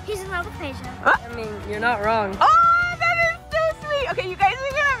worked. He's in love with Peja. I mean, you're not wrong. Oh, that is so sweet. Okay, you guys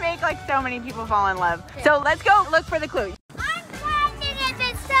are gonna make like so many people fall in love. So let's go look for the clue. I'm catching it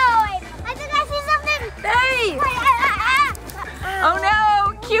this time. I think I see something. Hey! Oh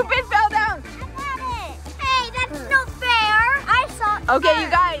no, Cupid fell down. I got it. Hey, that's no fair. I saw. Okay, you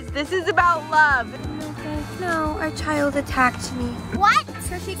guys, this is about love. No, our child attacked me. What?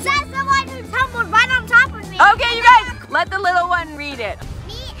 Says the one who tumbled right on top of me. Okay, you guys, let the little one read it.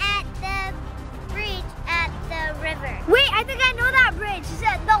 Me at the bridge at the river. Wait, I think I know that bridge. Is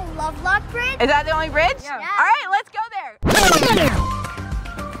it the Lovelock Bridge? Is that the only bridge? Yeah. All right, let's go there.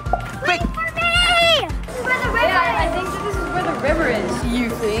 Wait for me! This is where the river is. I think that this is where the river is. You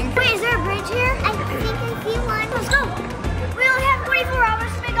think? Wait, is there a bridge here? I think I see one. Let's go. We only have 24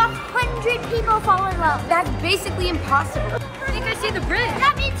 hours to make 100 people fall in love. That's basically impossible. I think I see the bridge.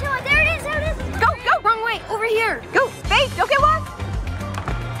 Yeah, me too. There it is. There it is. Go, go. Wrong way, over here. Go, Faye, don't get lost.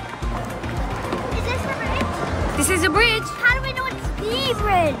 Is this the bridge? This is a bridge. How do we know it's the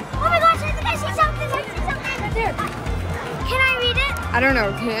bridge? Oh my gosh, I think I see something. I see something. Right there. Can I read it? I don't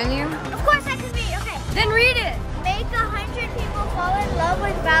know, can you? Of course I can read. Okay. Then read it. Make 100 people fall in love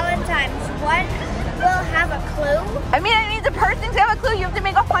with Valentine's. One will have a clue. I mean, it means a person's gonna have a clue. You have to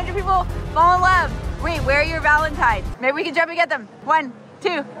make 100 people fall in love. Wait, where are your Valentines? Maybe we can jump and get them. 1,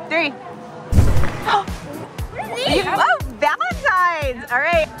 2, 3. What are these? Oh, Valentines! All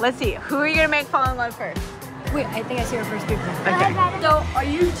right, let's see. Who are you gonna make fall in love first? Wait, I think I see our first people. Okay. So, are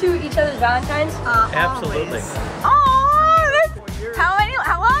you two each other's Valentines? Absolutely. Oh,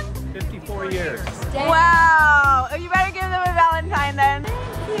 how long? 54 years. Dang. Wow. Oh, you better give them a Valentine then.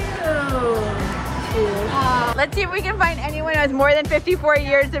 Let's see if we can find anyone who has more than 54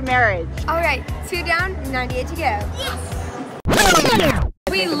 years of marriage. All right, 2 down, 98 to go. Yes.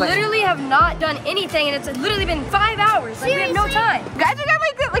 We literally have not done anything, and it's literally been 5 hours. Like, we have no time. Guys, we got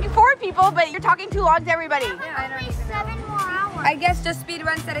like 4 people, but you're talking too long to everybody. Yeah, Only 7 more hours. I guess just speed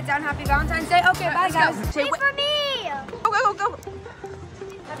run, set it down. Happy Valentine's Day. Okay, bye guys. Say, Wait for me. go, go, go, go.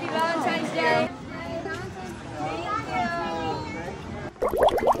 Happy Valentine's Day.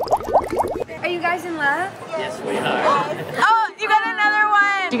 Are you guys in love? Yes, we are. Oh, you got another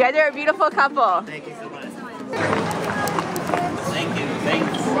one. You guys are a beautiful couple. Thank you so much. Thank you.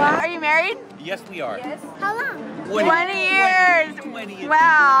 Thanks. Are you married? Yes, we are. Yes. How long? 20 years. 20 years.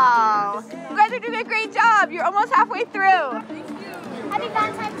 Wow. You guys are doing a great job. You're almost halfway through. Happy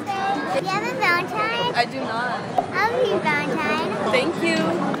Valentine's Day. Do you have a Valentine? I do not. Happy Valentine. Thank you.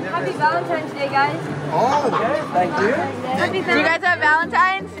 Happy Valentine's Day, guys. Oh, okay. Thank you. Do you guys have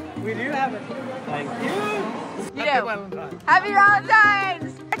Valentines? We do have it. Thank you. You Happy do. Valentine. Happy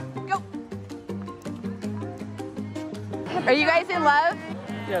Valentine's. Go. Are you guys in love?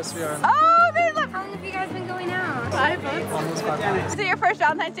 Yes, we are. Oh, they're in love. How long have you guys been going out? 5 months. Almost 5 months. Is it your first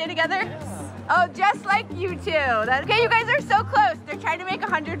Valentine's Day together? Oh, just like you two. Okay, you guys are so close. They're trying to make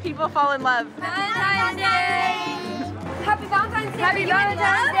 100 people fall in love. Valentine's Day. Happy Valentine's Day. Happy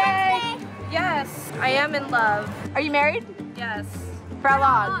Valentine's Day. Yes, I am in love. Are you married? Yes. For how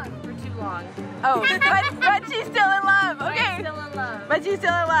long? For too long. Oh, but she's still in love. I'm Okay. still in love. But she's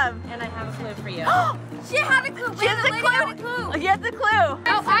still in love. And I have a clue for you. She had a clue. She has the clue. She has the clue. Oh,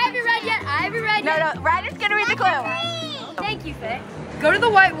 I haven't read yet. I haven't read No, yet. no, Ryder's gonna read the clue. Thank you, Faye. Go to the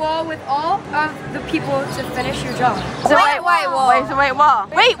white wall with all of the people to finish your job. It's a white wall. Wait, it's a white wall.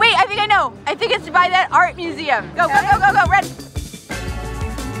 Wait, I think I know. I think it's by that art museum. Go, go, go, go, go, Red.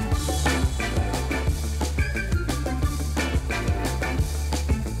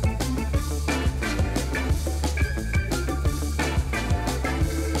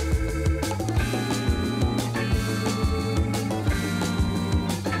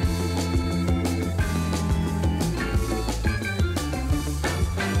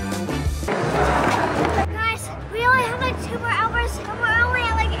 Guys, we only have like 2 more hours and we're only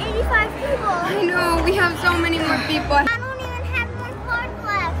at like 85 people. I know, we have so many more people. I don't even have more cards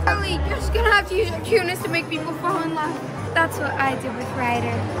left. Really, you're just gonna have to use your cuteness to make people fall in love. That's what I did with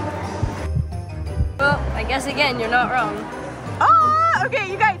Ryder. Well, I guess again, you're not wrong. Oh,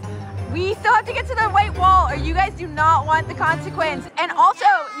 okay, you guys. We still have to get to the white wall or you guys do not want the consequence. And also,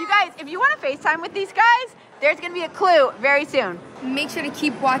 you guys, if you want to FaceTime with these guys, there's going to be a clue very soon. Make sure to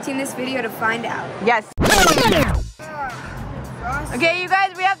keep watching this video to find out. Yes. Okay, you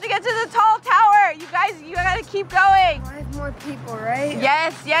guys, we have to get to the tall tower. You guys, you got to keep going. 5 more people, right?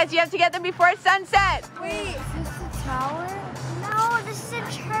 Yes, yes, you have to get them before sunset. Wait, is this the tower? No, this is a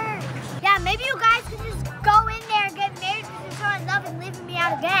church. Yeah, maybe you guys could just go in there and get married because you're so in love and leaving me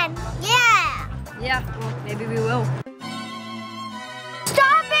out again. Yeah. Yeah, well, maybe we will.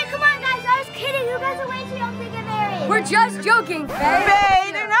 Stop it! Come on, guys. I was kidding. You guys are way too young to get married. We're just joking, Faye.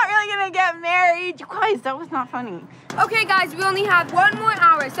 Faye, they're not really going to get married. You guys, that was not funny. Okay, guys, we only have 1 more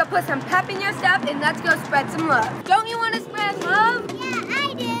hour, so put some pep in your step and let's go spread some love. Don't you want to spread love? Yeah,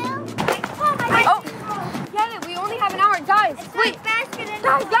 I do. Oh, my Oh, get it. We only have an hour. Guys, wait. faster than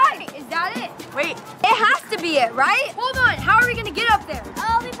Guys, is that it? Wait. It has to be it, right? Hold on. How are we going to get up there?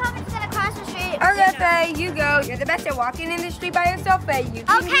 Oh, we probably just gotta cross the street. Okay, Faye. Faye, you go. You're the best at walking in the street by yourself, Faye. You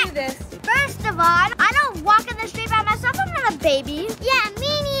can do this. First of all, I don't walk in the street by myself. I'm not a baby. Yeah,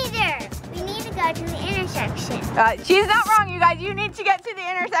 me neither. We need to go to the intersection. She's not wrong, you guys. You need to get to the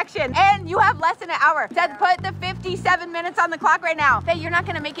intersection. And you have less than an hour. Dad, put the 57 minutes on the clock right now. Faye, you're not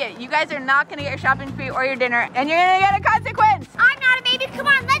going to make it. You guys are not going to get your shopping fee or your dinner. And you're going to get a consequence. I'm not a baby. Come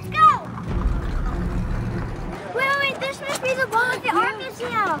on, let's go. Wait, this must be the one with the art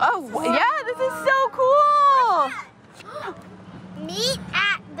museum. Oh, yeah, this is so cool. Meet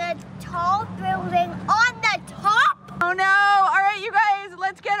at the tall building on the top. Oh no. All right, you guys,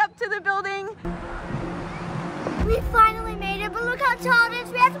 let's get up to the building. We finally made it, but look how tall it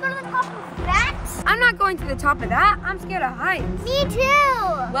is. We have to go to the top of that. I'm not going to the top of that. I'm scared of heights. Me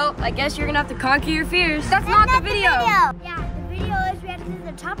too. Well, I guess you're gonna have to conquer your fears. That's not the video. Yeah, the video is we have to go to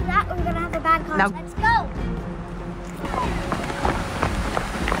the top of that or we're gonna have a bad call. Let's go.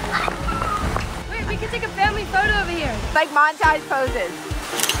 Wait, we can take a family photo over here. Like montage poses.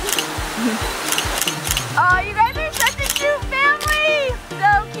 Oh, you guys are such a cute family.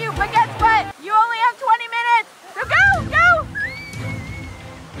 So cute, but guess what? You only have 20 minutes. So go.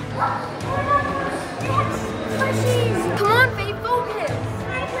 Come on, Faye, focus.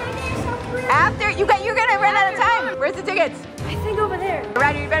 After, you're gonna run out of time. Where's the tickets? I think over there.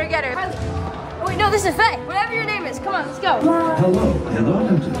 Ryder, you better get her. Oh wait, no, this is Faye. Whatever your name is, come on, let's go. Hello, and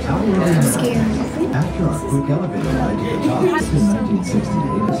welcome to Tower of I'm scared. After our quick elevator ride to the top in 1968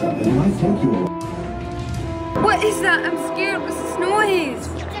 or something, it might take you a... What is that? I'm scared. What's this noise?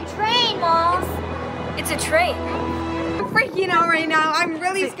 It's a train, Mom. It's a train. I'm freaking out right now. I'm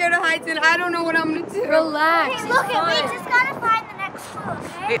really scared of heights and I don't know what I'm gonna do. Relax. Hey, look, we just gotta find the next clue,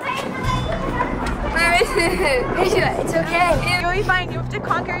 okay? Where is it? It's okay. You'll be fine. You have to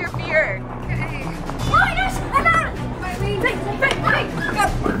conquer your fear. Okay. Oh my gosh, I found it.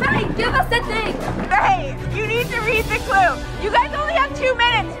 Faye, give us the thing. Faye, you need to read the clue. You guys only have 2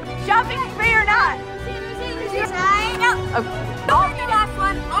 minutes. Shopping free or not. I'll read the last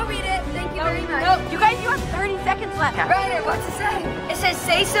one. I'll read it. Thank you very much. No, you guys, you have 30 seconds left. Ryder, what's it say? It says,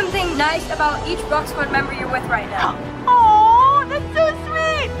 say something nice about each Rock Squad member you're with right now. Oh, that's so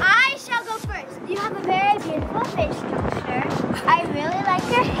sweet. I shall go first. You have a very beautiful face structure. I really like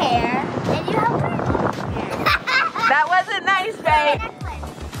your hair. And you have very beautiful hair. That wasn't nice, Faye.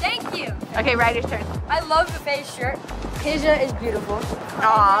 Thank you. Okay, Ryder's turn. I love the Faye shirt. Tasia is beautiful.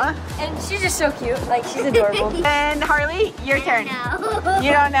 Aw. And she's just so cute. Like, she's adorable. And Harley, your turn. No.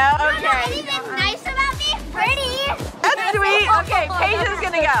 You don't know? You Okay. don't know anything nice about me? Pretty. That's sweet. Okay, Tasia's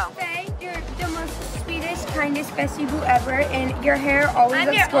gonna go. Faye, you're the most sweetest, kindest bestie boo ever. And your hair always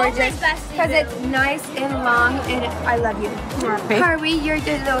looks gorgeous. Because it's nice and long. And I love you. Harvey, you're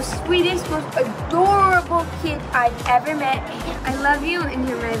the sweetest, most adorable kid I've ever met. I love you and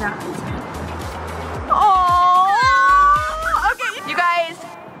you're my Valentine. Aww. Okay, you guys,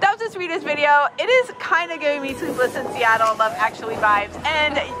 that was the sweetest video. It is kind of giving me Sleepless in Seattle, Love Actually vibes,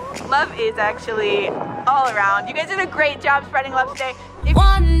 and love is actually all around. You guys did a great job spreading love today.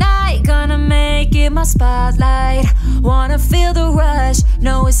 One night, gonna make it my spotlight. Wanna feel the rush,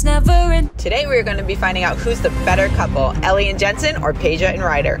 no it's never in. Today we're going to be finding out who's the better couple, Ellie and Jensen or Peja and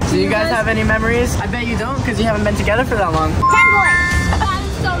Ryder. Do you guys have any memories? I bet you don't because you haven't been together for that long. 10 points. That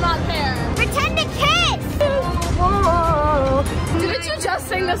is so not fair. Pretend to kiss. Didn't you just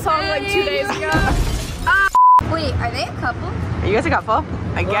sing the song like 2 days ago? Wait, are they a couple? Are you guys a couple?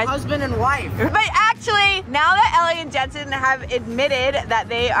 I guess. Husband and wife. But actually, now that Ellie and Jensen have admitted that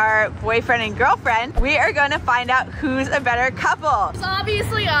they are boyfriend and girlfriend, we are going to find out who's a better couple. It's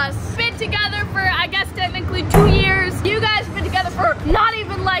obviously us. Been together for, I guess, technically 2 years. You guys have been together for not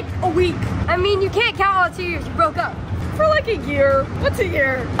even like a week. I mean, you can't count all 2 years. You broke up. For like a year. What's a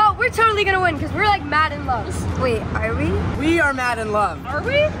year? Oh, we're totally gonna win because we're like mad in love. Wait, are we? We are mad in love. Are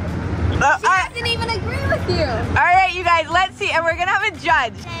we? She doesn't even agree with you. All right, you guys, let's see. And we're going to have a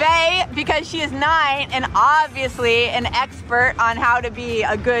judge. Faye, because she is 9 and obviously an expert on how to be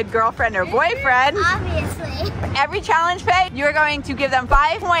a good girlfriend or boyfriend. Obviously. Every challenge, Faye, you are going to give them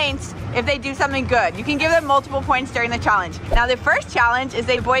 5 points if they do something good. You can give them multiple points during the challenge. Now, the first challenge is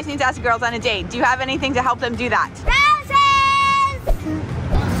the boys need to ask girls on a date. Do you have anything to help them do that?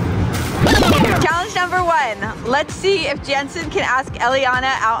 Challenge number 1. Let's see if Jensen can ask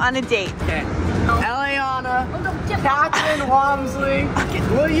Eliana out on a date. Okay. Eliana, Captain Walmsley,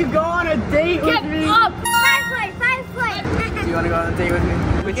 will you go on a date with me? Get up! 5 points. Do you want to go on a date with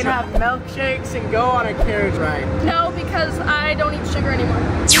me? We can have milkshakes and go on a carriage ride. No, because I don't eat sugar anymore.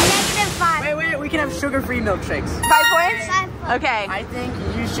 -5. Wait, we can have sugar-free milkshakes. 5 points? 5 points. Okay. I think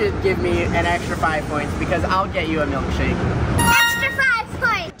you should give me an extra 5 points because I'll get you a milkshake. Extra 5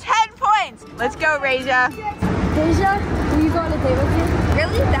 points. 10 points. Let's go, Raja. Deja, will you go on a date with me?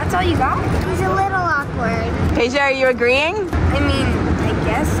 Really? That's all you got? He's a little awkward. Deja, are you agreeing? I mean, I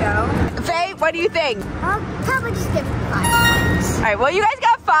guess so. Faye, what do you think? I'll probably just give him 5 points. All right, well, you guys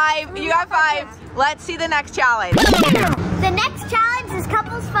got 5. You got 5. Let's see the next challenge. The next challenge is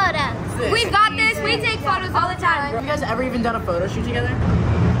couples photos. We've got this. We take photos all the time. Have you guys ever even done a photo shoot together?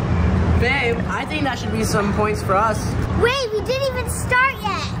 Babe, I think that should be some points for us. Wait, we didn't even start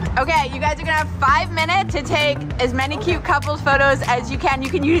yet. Okay, you guys are gonna have 5 minutes to take as many cute couples photos as you can. You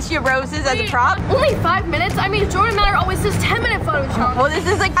can use your roses as a prop. Only 5 minutes? I mean, Jordan and I always says 10-minute photo challenge. Well, this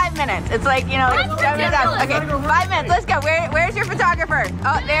is like 5 minutes. It's like, you know, That's okay, ridiculous. 5 minutes. Let's go. Where's your photographer?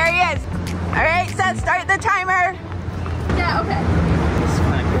 Oh, there he is. All right, set, start the timer. Yeah, okay.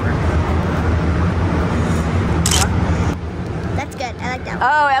 That's good. I like that one.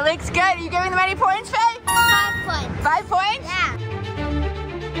 Oh, it looks good. Are you giving them any points, Faye? 5 points. 5 points? Yeah.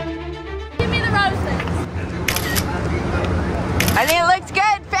 Give me the roses. I think it looks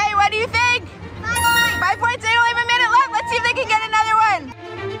good. Faye, what do you think? 5 points. 5 points. They only have a minute left. Let's see if they can get another one.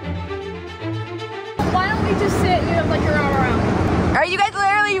 Why don't we just sit and you have like your arm around? All right, you guys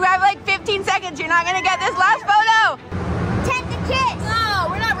literally, you have like 15 seconds. You're not gonna get this last photo. 10 to kiss.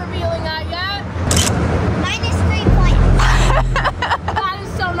 No, we're not revealing that yet. Minus 3 points. That is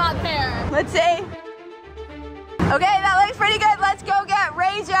so not fair. Let's see. Okay, that looks pretty good. Let's go get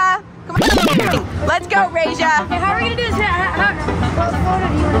Raja. Come on. Let's go, Raja. Okay, how are we gonna do this? What photo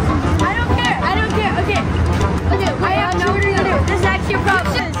do you want to see? I don't care. I don't care. Okay. Okay, I have no what are you gonna do? This is actually your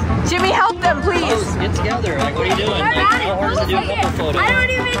problem. Jimmy, help them, please. Get together. Like, what are you doing? Like, how hard is it to do a couple photos? I don't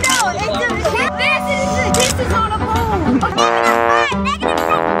even know. This is not a poll. Negative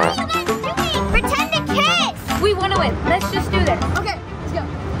 7. What are you guys doing? Pretend to kiss. We want to win. Let's just do this. Okay, let's go.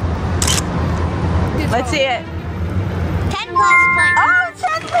 Let's see it. 10 plus points. Oh,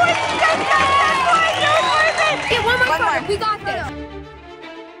 10 points. You guys got 10 points. It was worth it. Get one more One photo. more. We got this.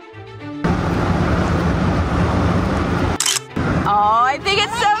 Oh, I think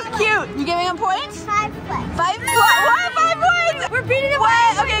it's so cute. You giving him points? 5 points. 5 points. What? 5 points? We're beating him.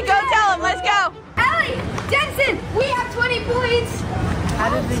 What? Okay, go tell him. Let's go. Ellie, Jensen, we have 20 points. How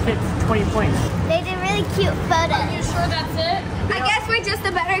did they get 20 points? They did really cute photos. Are you sure that's it? I guess we're just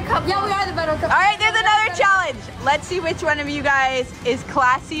the better couple. Yeah, we are the better couple. All right, there's another challenge. Let's see which one of you guys is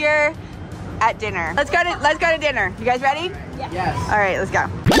classier at dinner. Let's go to dinner. You guys ready? Yeah. Yes. All right, let's go.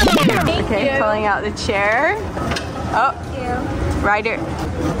 Okay, pulling out the chair. Oh, Ryder.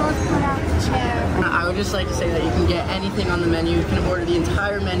 I would just like to say that you can get anything on the menu. You can order the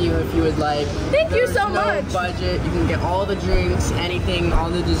entire menu if you would like. Thank you so No much. budget. You can get all the drinks, anything, all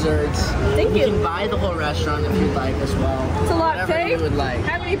the desserts. Thank you. You can buy the whole restaurant if you'd like as well. It's a lot, Whatever Faye. you would like.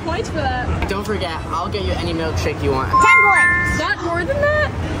 How many points for that? Don't forget, I'll get you any milkshake you want. 10 points. Not more than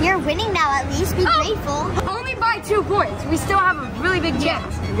that? You're winning now, at least. Be grateful. Only by 2 points. We still have a really big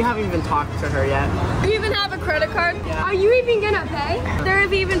chance. You haven't even talked to her yet. You even have a credit card? Yeah. Are you even gonna pay? There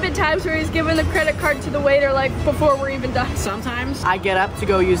have even been times where he's given the credit card to the waiter like before we're even done. Sometimes I get up to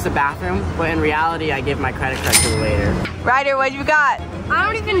go use the bathroom, but in reality, I give my credit card to the waiter. Ryder, what you got? I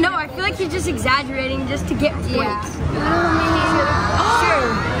don't even know. I feel like he's just exaggerating just to get points. Sure.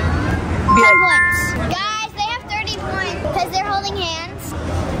 10 points. Guys, they have 30 points because they're holding hands.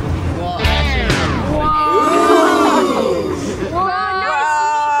 Well, actually,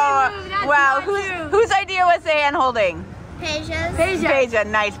 Wow, whose idea was the hand holding? Pages. Peja,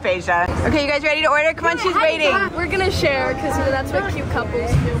 nice Peja. Okay, you guys ready to order? Come on, she's waiting. We're gonna share because that's what cute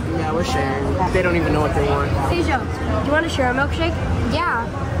couples do. yeah, we're sharing. They don't even know what they want. Asia, do you want to share a milkshake? Yeah.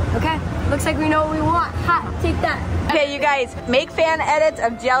 Okay. Looks like we know what we want. Ha, take that. Okay, you guys, make fan edits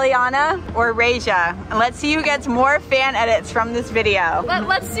of Jelliana or Raja, and let's see who gets more fan edits from this video.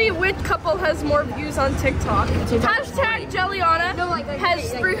 Let's see which couple has more views on TikTok. Hashtag Jelliana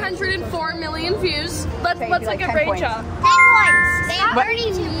has 304 million views. Let's look at 10 points. Raja. 10 points. They have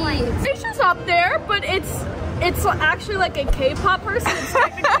 32 points. Raja's up there, but it's actually like a K-pop person. It's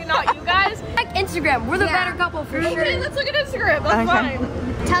technically not you guys. Like Instagram, we're the better couple for sure. Okay, let's look at Instagram. That's fine.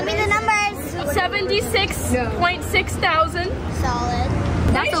 Tell me the numbers. 76.6 thousand. Solid.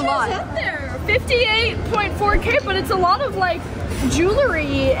 That's a lot. Up there. 58.4K, but it's a lot of like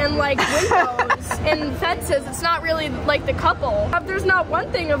jewelry and like windows and fences. It's not really like the couple. There's not one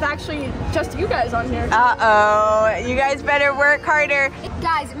thing of actually just you guys on here. Uh-oh, you guys better work harder.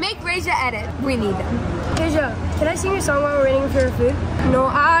 Guys, make Raja edit. We need them. Raja, can I sing your song while we're waiting for your food? No,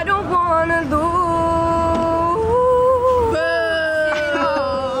 I don't wanna lose.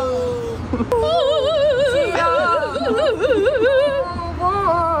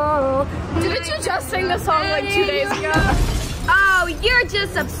 Didn't you just sing the song like 2 days ago? Oh, Oh, you're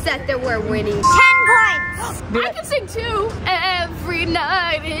just upset that we're winning. 10 points. I can sing too. Every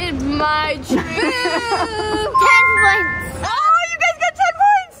night in my dream. 10 points. Oh, you guys got 10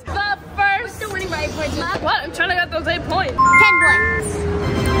 points. The first. Still winning by 8 points. What? I'm trying to get those 8 points. 10 points. You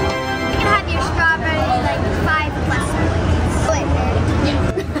can have your strawberries like 5 plus points.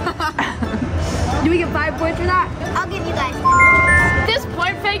 Do we get 5 points for that? I'll give you guys 10 points. This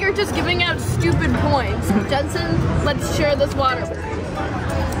point, Faye, you're just giving out stupid points. Jensen, let's share this water.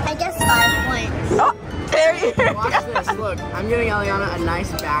 I guess 5 points. Oh, there you go. Watch this. Look, I'm giving Eliana a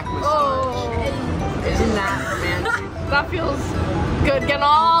nice back massage. Oh. Isn't that romantic? That feels good. Getting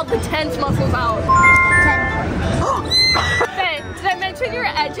all the tense muscles out. 10 points. Faye, did I mention your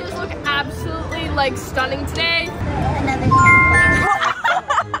edges look absolutely like stunning today? Another 10 points.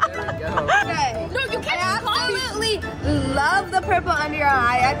 Okay. No, you can't. I absolutely love the purple under your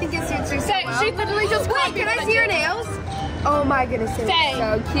eye. I think it suits her so well. She literally just Wait, can I see your nails? Oh my goodness, it's Faye.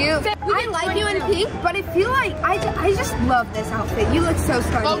 so cute. Faye, I like you in pink, but I feel like I just love this outfit. You look so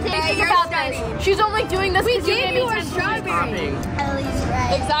stunning. Okay, Faye, think you're about stunning. this. She's only doing this because you gave gave you me a 10 strawberry. points. Ellie's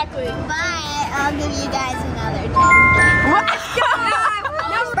right. Exactly. But I'll give you guys another 10 points.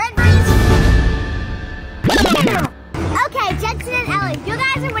 Okay, Jensen and Ellie, you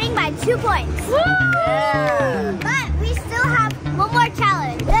guys are winning by 2 points. Yeah. But we still have one more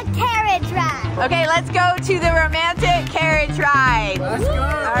challenge, the carriage ride. Okay, let's go to the romantic carriage ride. Let's go.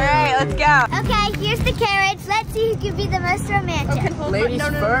 All right, let's go. Okay, here's the carriage. Let's see who can be the most romantic. Okay, hold Ladies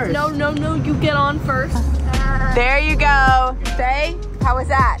on. first. No, you get on first. There you go. Faye, how was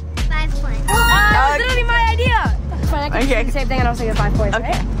that? 5 points. That was literally my idea. Fine, I can Okay. do the same thing and also get 5 points,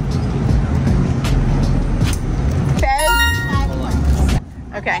 Okay. right? Faye? 5 points.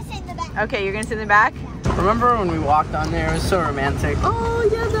 Okay. Sit in the back. Okay, you're gonna sit in the back? Remember when we walked on there? It was so romantic. Oh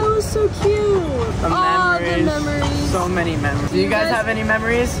yeah, that was so cute. The memories. The memories. So many memories. Do you guys have any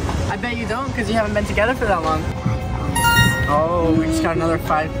memories? I bet you don't because you haven't been together for that long. Oh, we just got another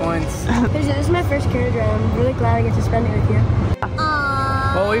 5 points. This is my first carriage ride. I'm really glad I get to spend it with you.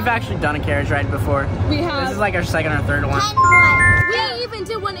 Well, we've actually done a carriage ride before. We have. This is like our second or third one. 10 points. We even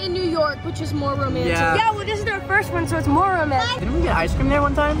did one in New York, which is more romantic. Yeah. Yeah, well, this is our first one, so it's more romantic. Didn't we get ice cream there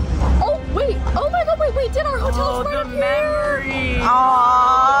one time? Oh wait! Oh my God! Wait! Did our hotel's right the up here? memories.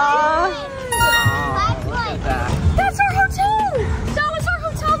 Aww. 5 points. That's our hotel. That was our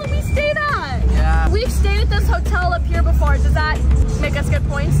hotel that we stayed at. Yeah. We've stayed at this hotel up here before. Does that make us get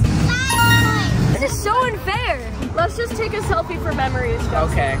points? 9 points. This is so unfair. Let's just take a selfie for memories.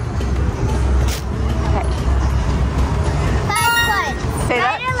 Okay. 5 points. Say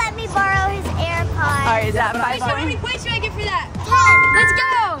that. Ryder let me borrow his AirPods. All right, is that 5 How points? many points should I get for that? 10. Let's go.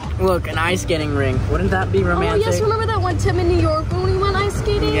 Look, an ice skating ring. Wouldn't that be Oh romantic? yes, remember that one time in New York when we went ice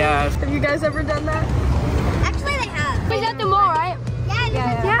skating? Yeah. Have you guys ever done that? Actually, they have. We got the mall, right?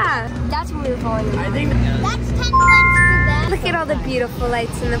 Yeah. That's what we were calling it. I think. That's 10 points for them. Look at all the beautiful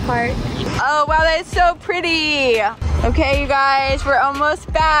lights in the park. Oh, wow, that is so pretty. Okay, you guys, we're almost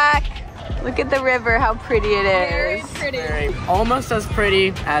back. Look at the river, how pretty it is. Very pretty. Almost as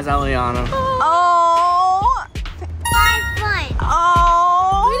pretty as Eliana. Oh. 5 points.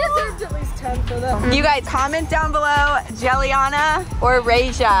 Oh. We deserved at least 10 for that. You guys, comment down below, Jelliana or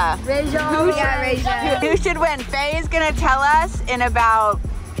Raja. Raja. Who should win? Faye is gonna tell us in about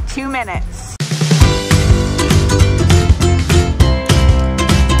 2 minutes.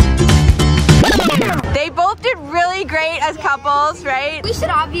 They both did really great as couples, right? We should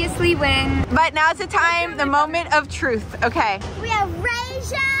obviously win. But now's the time, the moment of truth. Okay. We have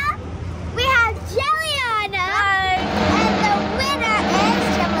Raja. We have Jelliana. And the winner is,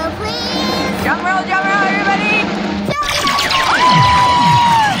 drumroll please. Drum roll, everybody.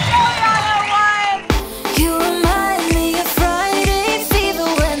 Jelliana won. You remind me of Friday fever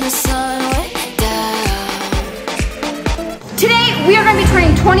when the sun went down. Today, we are going to be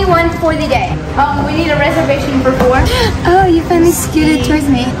turning 21 for the day. We need a reservation for 4. Oh, you finally scooted towards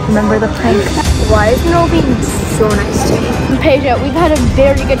me. Remember the prank? Why is Noel being so nice to me? Paige, we've had a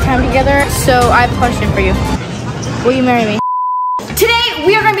very good time together, so I have a question for you. Will you marry me? Today,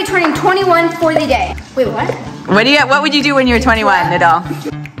 we are going to be turning 21 for the day. Wait, what? What would you do when you were 21, Nadal?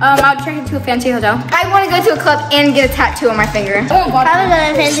 I would check into a fancy hotel. I want to go to a club and get a tattoo on my finger. Probably go to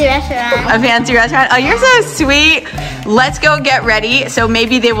a fancy restaurant. A fancy restaurant? Oh, you're so sweet. Let's go get ready. So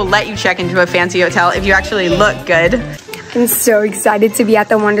maybe they will let you check into a fancy hotel if you actually look good. I'm so excited to be at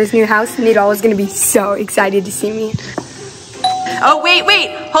the Wonder's new house. Nadal is going to be so excited to see me. Oh, wait.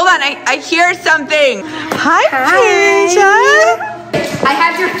 Hold on. I hear something. Hi, Paige. I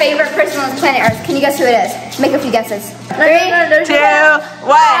have your favorite person on planet Earth. Can you guess who it is? Make a few guesses. 3, 2,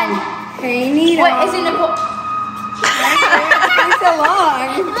 1. Hey, Nita. What, is it Nicole? so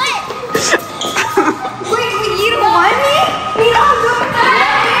long. Wait, you don't want me? We don't do it. Where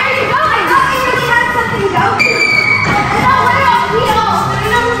are you going? I thought you really had something going.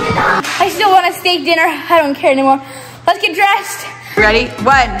 I still want a steak dinner. I don't care anymore. Let's get dressed. Ready?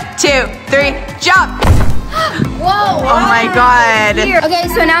 1, 2, 3, jump! Whoa! Oh my God! Okay,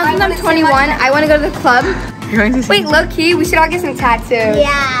 so now since I'm 21, I want to go to the club. You're going to see. Wait, low key, we should all get some tattoos.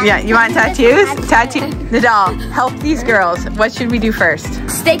 Yeah. Yeah, you want tattoos? Nadal, help these girls. What should we do first?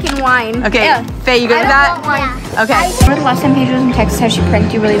 Steak and wine. Okay, Yeah. Faye, you go to that? Yeah. Okay. Remember the last time Paige was in Texas, how she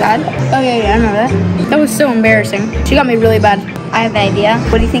pranked you really bad? Oh yeah, I remember that. That was so embarrassing. She got me really bad. I have an idea.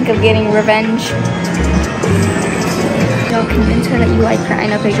 What do you think of getting revenge? You'll convince her that you like her. I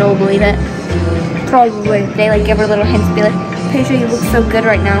know Paige will believe it. Probably. They like give her little hints, be like, Paige, you look so good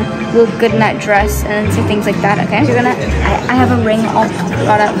right now. You look good in that dress, and then say things like that, okay? You're gonna, I have a ring all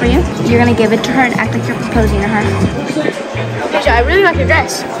brought out for you. You're gonna give it to her and act like you're proposing to her. Paige, I really like your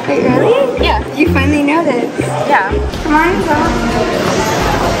dress. Wait, really? Yeah. You finally noticed. Yeah. Come on, go.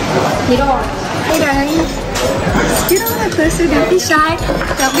 You don't. Hey, darling. Scoot a little closer. Don't be shy.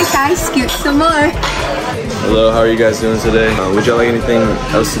 Don't be shy. Scoot some more. Hello, how are you guys doing today? Would y'all like anything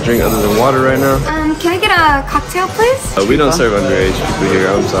else to drink other than water right now? Can I get a cocktail, please? We don't serve underage people here,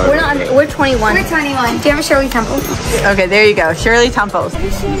 I'm sorry. We're not under, we're 21. We're 21. Do you have a Shirley Temple? Okay, there you go. Shirley Temples.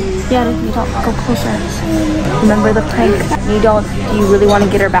 Yeah, you don't go closer. Remember the prank? You don't, do you really want to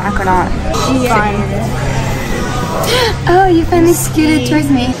get her back or not? She's fine. Oh, you finally scooted towards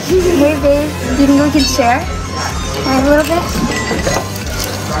me. Hey, babe. Do you think we can share? A little bit?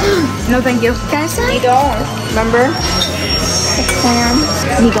 No, thank you. Can I start? You don't. Remember?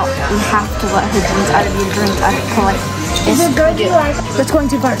 You don't. You have to let her drink out of your drink out of polite. Is it good you like? Let's go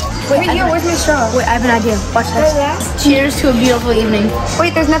too far. Wait, where's my straw? Wait, I have an idea. Watch this. Cheers to a beautiful evening.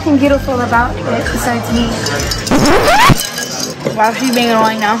 Wait, there's nothing beautiful about it besides me. Why is she being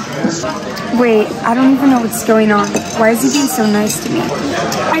annoying now? Wait, I don't even know what's going on. Why is he being so nice to me?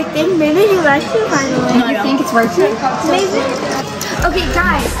 I think maybe he likes you finally. Do you think it's worth it? Maybe. Okay,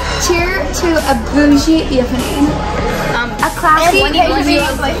 guys, cheer to a bougie evening. A classy evening.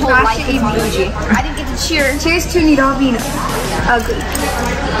 Classy evening. I didn't get to cheer. Cheers to Nidal being ugly.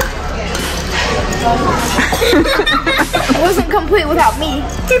 It wasn't complete without me.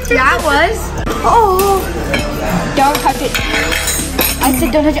 Yeah, it was. Oh! Don't touch it. I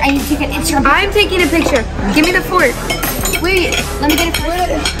said don't touch it. I need to take an Instagram picture. I'm taking a picture. Give me the fork. Wait, let me get it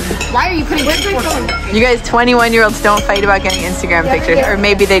first. Why are you putting Where's my phone? You guys 21-year-olds don't fight about getting Instagram pictures, or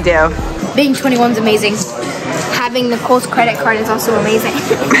maybe they do. Being 21 is amazing. Having Nicole's credit card is also amazing.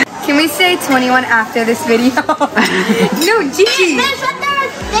 Can we say 21 after this video? No, Gigi. But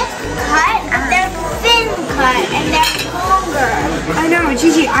they're this cut, they're thin cut, and they're longer. I know,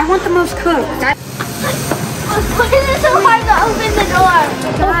 Gigi, I want the most cooked. Why is it so hard to open the door?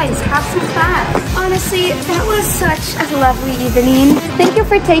 Guys, have some class. Honestly, that was such a lovely evening. Thank you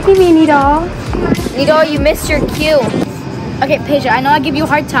for taking me, Nidal. Nidal, you missed your cue. Okay, Paige, I know I give you a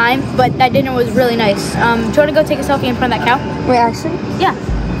hard time, but that dinner was really nice. Do you want to go take a selfie in front of that cow? Wait, actually? Yeah.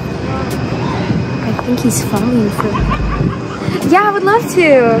 I think he's following through. Yeah, I would love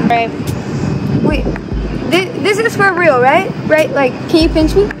to. Right. Wait, this is for real, right? Right, like, can you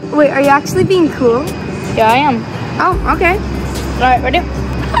pinch me? Wait, are you actually being cool? Yeah, I am. Oh, okay. All right, ready?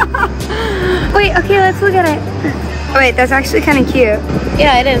 Wait, okay, let's look at it. Wait, that's actually kind of cute.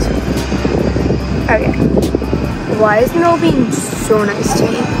 Yeah, it is. Okay. Why is Noel being so nice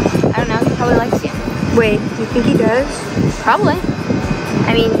to me? I don't know. He probably likes you. Wait, do you think he does? Probably.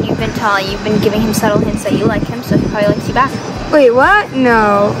 I mean, you've been giving him subtle hints that you like him, so he probably likes you back. Wait, what?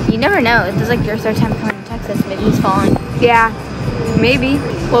 No. You never know. This is like your third time coming to Texas. Maybe he's falling. Yeah, maybe.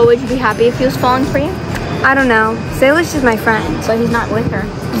 Well, would you be happy if he was falling for you? I don't know. Salish is my friend. So he's not with her.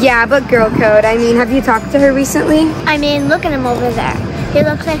 Yeah, but girl code. I mean, have you talked to her recently? I mean, look at him over there. He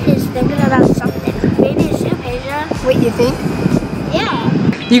looks like he's thinking about something. Maybe it's you, Pedro. Wait, you think? Yeah.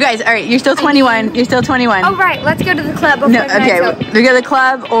 You guys, all right, you're still 21. You're still 21. Oh, right. Let's go to the club. No, okay. We go to the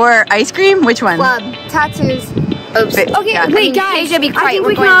club or ice cream? Which one? Club. Tattoos. Oops. Okay, Yeah. wait, guys. I think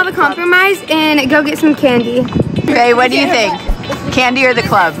we can all have a compromise and go get some candy. Faye, what do you think? Candy or the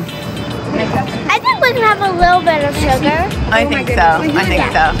club? I think we can have a little bit of sugar. I think so. I think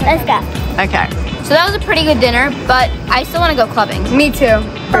so. Let's go. Okay. So that was a pretty good dinner, but I still want to go clubbing. Me too.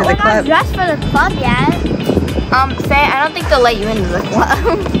 But we're not dressed for the club yet. Faye, I don't think they'll let you into the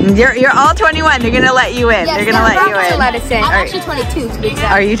club. You're all 21. They're gonna let you in. Yes, they're gonna let you in. Let us in. I'm actually 22 to be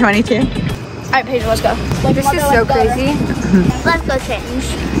exact. Are you 22? All right, Paige, let's go. This is so crazy. Let's go change.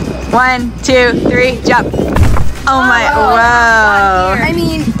 1, 2, 3, jump. Oh my, whoa. I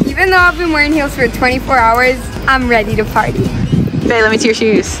mean, even though I've been wearing heels for 24 hours, I'm ready to party. Faye, let me see your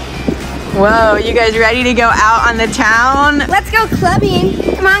shoes. Whoa, you guys ready to go out on the town? Let's go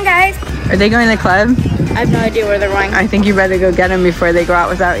clubbing. Come on, guys. Are they going to the club? I have no idea where they're going. I think you better go get them before they go out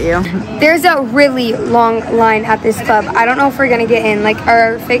without you. There's a really long line at this club. I don't know if we're gonna get in. Like,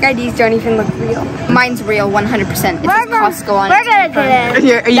 our fake IDs don't even look real. Mine's real, 100%. It says Costco on it. We're gonna get in.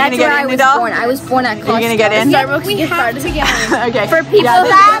 Are you gonna get in, doll? I was born at Costco. Are you gonna get in? Starbucks gift card to get in. Okay. For people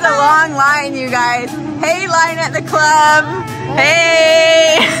this is a long line, you guys. Hey, line at the club.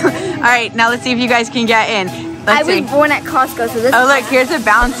 Hey. All right, now let's see if you guys can get in. I was born at Costco, so this. Oh, look, here's a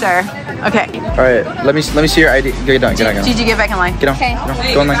bouncer. Okay. All right, let me see your ID. Get on. Gigi, get back in line. Get on. Okay.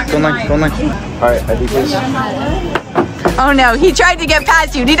 Go in line. All right, ID please. Oh no, he tried to get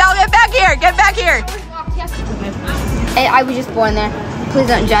past you. Nidal, get back here. Get back here. I was just born there. Please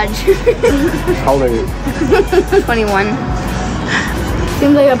don't judge. How old are you? 21.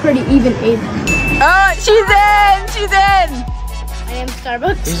 Seems like a pretty even age. Oh, she's in. She's in. My name's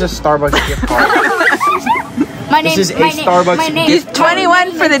Starbucks. This is a Starbucks gift card. This is a Starbucks. He's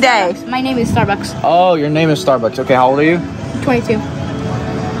 21 for the day. My name is Starbucks. Oh, your name is Starbucks. Okay, how old are you? 22. All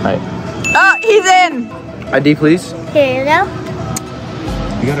right. Oh, he's in. ID, please. Here you go.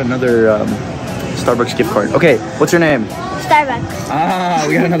 You got another Starbucks gift card. Okay, what's your name? Starbucks. Ah,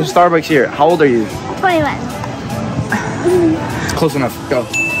 we got another Starbucks here. How old are you? 21. Close enough. Go.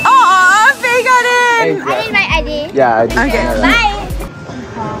 Oh, Faye got in. Hey, I need my ID. yeah, ID. Okay. Bye.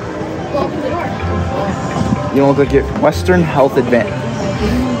 You don't look like your Western Health Advantage.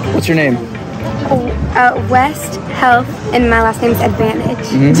 What's your name? West Health, and my last name's Advantage.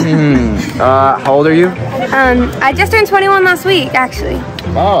 How old are you? I just turned 21 last week, actually.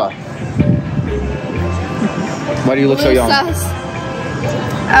 Oh. Why do you look so young?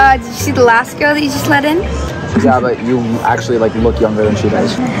 Did you see the last girl that you just let in? Yeah, but you actually like look younger than she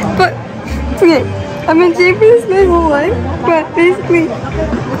does. But, okay, I've been dating for this my whole life, but basically,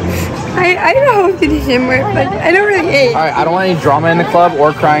 I know how to do him where, like, I don't really age. Alright, I don't want any drama in the club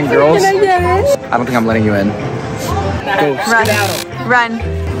or crying girls. Can I get it? I don't think I'm letting you in. Go, Run.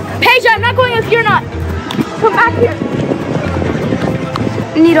 Paige, I'm not going if you're not. Come back here.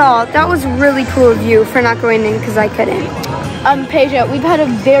 Nidal, that was really cool of you for not going in because I couldn't. Paige, we've had a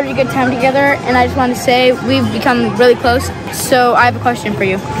very good time together, and I just want to say we've become really close. So I have a question for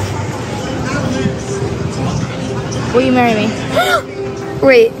you. Will you marry me?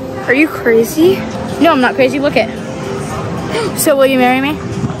 Wait, are you crazy? No, I'm not crazy. Look it. So will you marry me?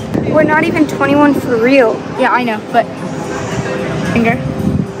 We're not even 21 for real. Yeah, I know, but finger.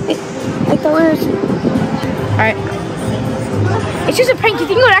 I thought we were. All right. It's just a prank. You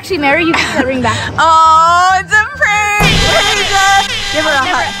think I would actually marry you? Give that ring back. Oh, it's a prank. Give her a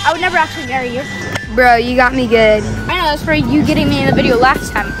hug. I would never actually marry you. Bro, you got me good. I know, that's for you getting me in the video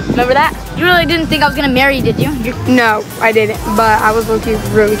last time. Remember that? You really didn't think I was gonna marry you, did you? No, I didn't, but I was looking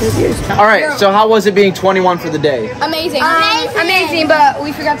really confused. All right, so how was it being 21 for the day? Amazing. Amazing, but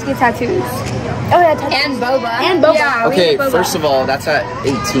we forgot to get tattoos. Oh yeah, tattoos. And boba. And boba. Yeah, Okay, first of all, that's at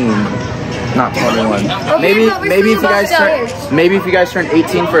 18, not 21. Maybe if you guys turn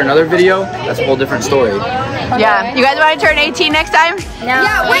 18 for another video, that's a whole different story. Yeah. You guys want to turn 18 next time? No.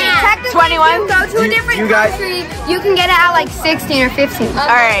 Yeah, wait, technically 21? go to a different country. You can get it at like 16 or 15. All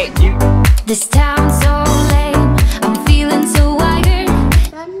right. This town's so lame. I'm feeling so wired.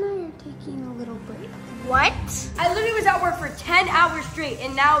 Dad and I are taking a little break. What? I literally was at work for 10 hours straight,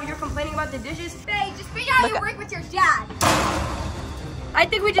 and now you're complaining about the dishes? Faye, just figure out your work with your dad. I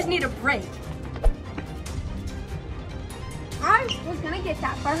think we just need a break. I was gonna get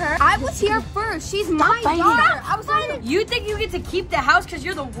that for her. I was here first. She's my daughter. I was gonna. You think you get to keep the house because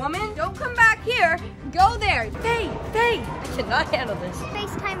you're the woman? Don't come back here. Go there. Faye, I cannot handle this.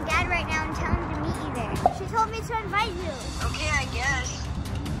 FaceTime Dad right now and tell him to meet you there. She told me to invite you. Okay, I guess.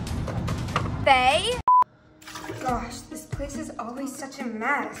 Faye? Gosh, this place is always such a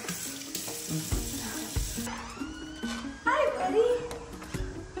mess. Hi, buddy.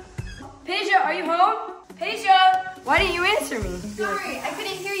 Peja, are you home? Peja, why didn't you answer me? Sorry, I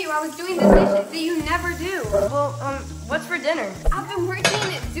couldn't hear you. I was doing the dishes that you never do. Well, what's for dinner? I've been working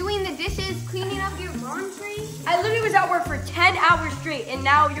doing the dishes, cleaning up your laundry. I literally was at work for 10 hours straight, and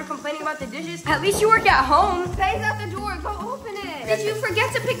now you're complaining about the dishes? At least you work at home. Faye's at the door. Go open it. Did you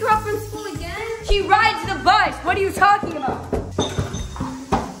forget to pick her up from school again? She rides the bus. What are you talking about?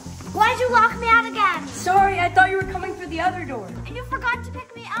 Why'd you lock me out again? Sorry, I thought you were coming for the other door. And you forgot to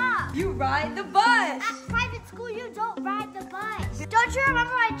pick me up. You ride the bus. At private school, you don't ride the bus. Don't you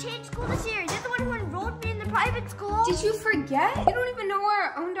remember I changed school this year? You're the one who enrolled me in the private school. Did you forget? You don't even know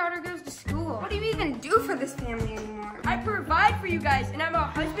where our own daughter goes to school. What do you even do for this family anymore? I provide for you guys, and I'm a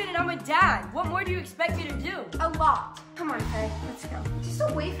husband and I'm a dad. What more do you expect me to do? A lot. Come on, Faye, let's go. Just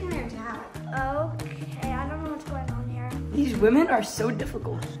away from your dad. Okay, I don't know what's going on here. These women are so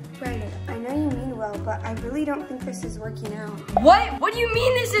difficult. Brandon, I know you mean well, but I really don't think this is working out. What? What do you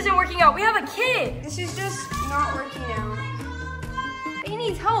mean this isn't working out? We have a kid. This is just not working out. Faye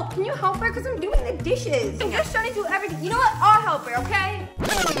needs help. Can you help her? Because I'm doing the dishes. I'm just trying to do everything. You know what? I'll help her, okay?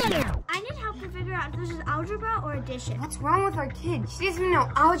 I need help to figure out if this is algebra or addition. What's wrong with our kid? She doesn't even know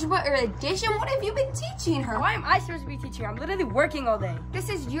algebra or addition. What have you been teaching her? Why am I supposed to be teaching her? I'm literally working all day. This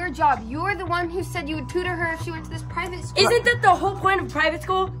is your job. You're the one who said you would tutor her if she went to this private school. Isn't that the whole point of private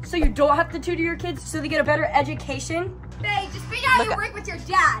school? So you don't have to tutor your kids so they get a better education? Faye, just figure out your work with your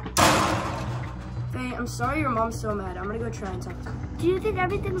dad. Faye, I'm sorry your mom's so mad. I'm gonna go try and talk to her. Do you think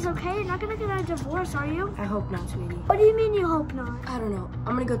everything's okay? You're not gonna get a divorce, are you? I hope not, sweetie. What do you mean you hope not? I don't know.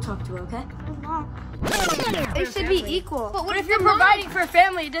 I'm gonna go talk to her, okay? Good luck. They should be equal. But what if you're providing for a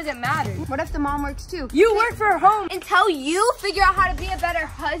family? It doesn't matter. What if the mom works too? You work for her home. Until you figure out how to be a better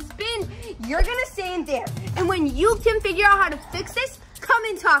husband, you're gonna stay in there. And when you can figure out how to fix this, come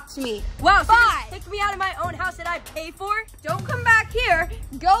and talk to me. Wow, so you kick me out of my own house that I pay for? Don't come back here.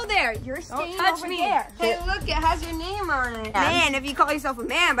 Go there. You're staying over me. there. Hey, look, it has your name on it. Man, if you call yourself a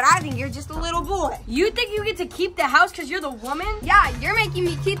man, but I think you're just a little boy. You think you get to keep the house because you're the woman? Yeah, you're making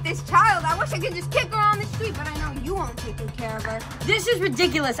me keep this child. I wish I could just kick her on the street, but I know you won't take good care of her. This is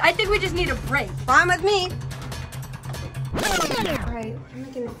ridiculous. I think we just need a break. Fine with me. All right, what am I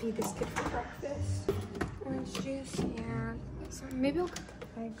gonna feed this kid for breakfast? Orange juice, yeah. So maybe I'll cut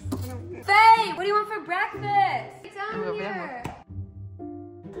the eggs. Faye, what do you want for breakfast? It's down here.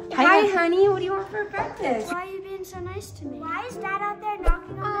 Hi, honey. What do you want for breakfast? Why are you being so nice to me? Why is Dad out there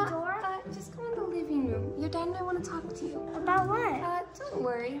knocking on the door? Just go in the living room. Your dad and I want to talk to you. About what? Don't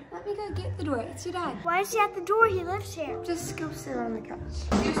worry. Let me go get the door. It's your dad. Why is he at the door? He lives here. Just go sit on the couch.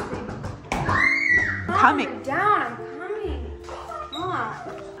 Just Coming. Calm down. I'm coming. Come on.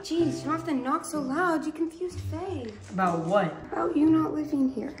 Jeez, you don't have to knock so loud. You confused Faye. About what? About you not living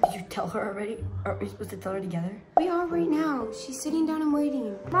here. Did you tell her already? Aren't we supposed to tell her together? We are right now. She's sitting down and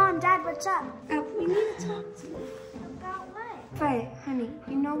waiting. Mom, Dad, what's up? We need to talk to you. About what? Faye, honey,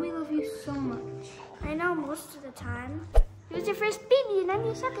 you know we love you so much. I know most of the time. It was your first baby and I'm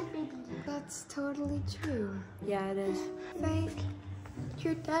your second baby. That's totally true. Yeah, it is. Faye,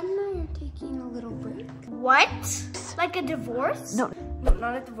 your dad and I are taking a little break. What? Like a divorce? No,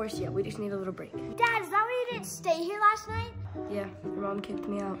 not a divorce yet. We just need a little break. Dad, is that why you didn't stay here last night? Yeah, your mom kicked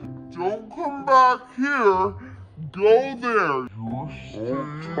me out. Don't come back here. Go there. Don't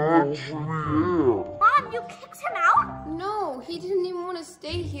touch me. Mom, you kicked him out? No, he didn't even want to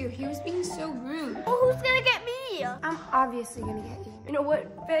stay here. He was being so rude. Well, who's gonna get me? I'm obviously gonna get you. You know what,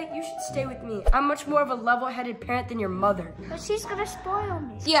 Faye? You should stay with me. I'm much more of a level-headed parent than your mother. But she's gonna spoil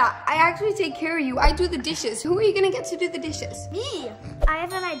me. Yeah, I actually take care of you. I do the dishes. Who are you gonna get to do the dishes? Me. I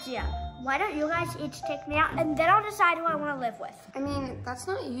have an idea. Why don't you guys each take me out and then I'll decide who I want to live with. I mean, that's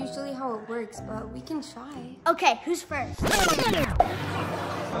not usually how it works, but we can try. Okay, who's first? All right,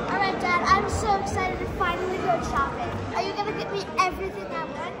 Dad, I'm so excited to finally go shopping. Are you gonna get me everything I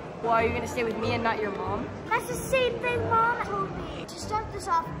want? Well, are you gonna stay with me and not your mom? That's the same thing Mom told me. To start this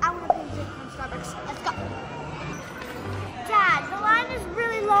off, I want to pay drink from Starbucks. Let's go. Dad, the line is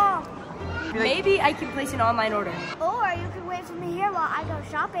really long. Maybe I can place an online order. Or you can wait for me here while I go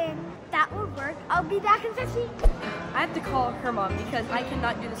shopping. That would work. I'll be back in 15. I have to call her mom because I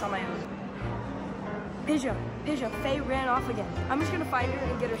cannot do this on my own. Pidgeot, Faye ran off again. I'm just gonna find her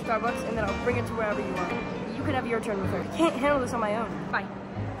and get her Starbucks and then I'll bring it to wherever you want. You can have your turn with her. I can't handle this on my own. Bye.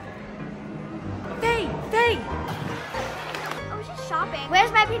 Faye! I was just shopping.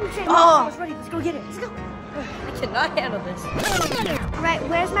 Where's my pink drink? Oh, it's ready. Let's go get it. Let's go. I cannot handle this. Right,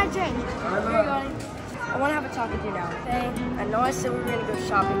 where's my drink? Where are you going? I want to have a talk with you now. Faye, I know I said we were going to go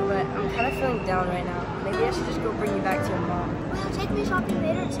shopping, but I'm kind of feeling down right now. Maybe I should just go bring you back to your mom. Will you take me shopping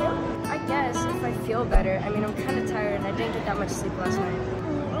later too? I guess, if I feel better. I mean, I'm kind of tired and I didn't get that much sleep last night.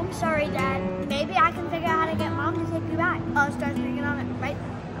 I'm sorry, Dad. Maybe I can figure out how to get Mom to take me back. I'll start thinking on it, right?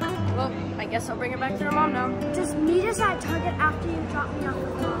 Well, I guess I'll bring her back to her mom now. Just meet us at Target after you drop me off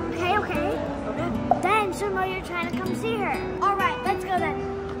with Mom. Okay? Okay. Then she'll know you're trying to come see her. All right, let's go then.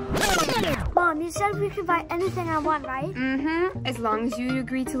 Mom, you said we could buy anything I want, right? Mm-hmm. As long as you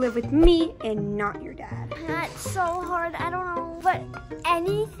agree to live with me and not your dad. That's so hard. I don't know. But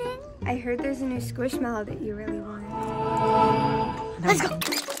anything? I heard there's a new Squishmallow that you really want. Let's go.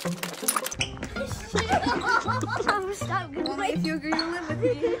 Stop. Only if you agree to live with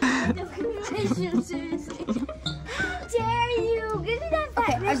me. Seriously.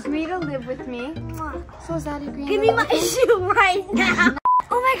 agree to live with me. So is that agreeing? Give me my shoe right now.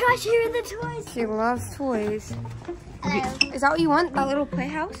 Oh my gosh, here are the toys. She loves toys. Is that what you want? That little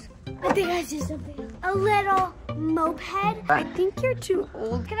playhouse? I think I see something. A little moped. I think you're too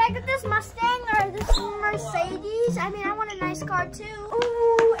old. Can I get this Mustang or this Mercedes? I mean, I want a nice car too.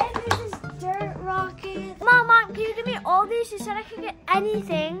 Ooh, and there's this dirt rocket. Mom, can you give me all these? You said I could get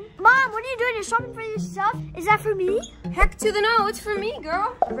anything. Mom, what are you doing? You're shopping for yourself? Is that for me? Heck to the no, it's for me,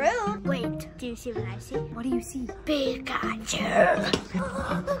 girl. Rude. Wait, do you see what I see? What do you see? Pikachu.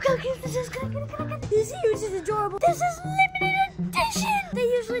 Okay, this is good. This is huge. This is adorable. This is limited edition. They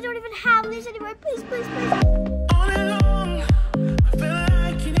usually don't even have these anymore. Please, please, please. All along, I feel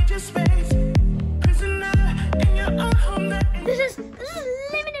like you need your space. Prisoner in your own home. This is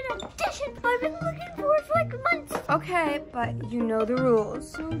limited edition. I've been looking for it for like months. Okay, but you know the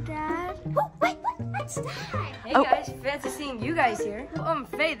rules. So, Dad. Oh, wait, what's that? Hey guys, fancy seeing you guys here.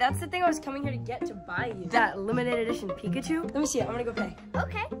 Faye, that's the thing I was coming here to get to buy you. That limited edition Pikachu. Let me see it. I'm gonna go pay.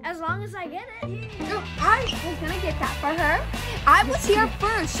 Okay, as long as I get it. I was gonna get that for her. I was here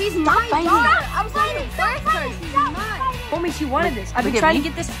first. She's my daughter. I was here first. She's mine. Told me she wanted this. I've been trying to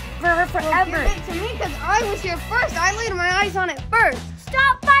get this for her forever. Give it to me because I was here first. I laid my eyes on it first.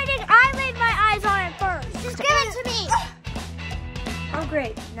 Stop fighting. I laid my eyes on it first. Just give it to me. Oh,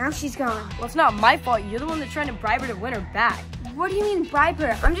 great. Now she's gone. Well, it's not my fault. You're the one that's trying to bribe her to win her back. What do you mean bribe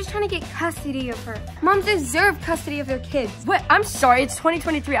her? I'm just trying to get custody of her. Moms deserve custody of their kids. What? I'm sorry. It's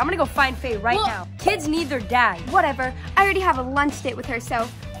 2023. I'm gonna go find Faye right now. Kids need their dad. Whatever. I already have a lunch date with her, so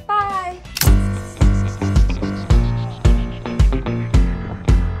bye.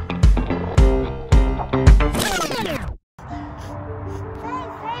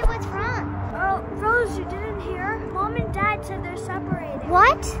 Faye, what's wrong? Oh, Rose, you didn't hear? Mom and Dad said they're separated.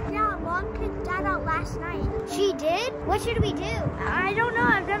 What? Yeah, Mom kicked Dad out last night. She did? What should we do? I don't know.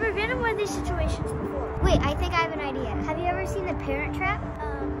 I've never been in one of these situations before. Wait, I think I have an idea. Have you ever seen The Parent Trap?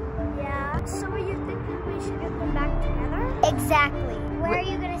 Yeah. So are you thinking we should get them back together? Exactly. Where are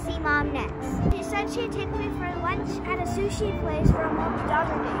you going to see Mom next? She said she'd take me for lunch at a sushi place for a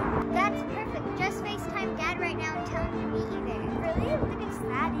mom-daughter date. That's perfect. Just FaceTime Dad right now and tell him to meet you there. Really? You think it's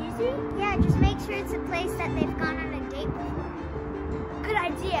that easy? Yeah, just make sure it's a place that they've gone on a date before. Good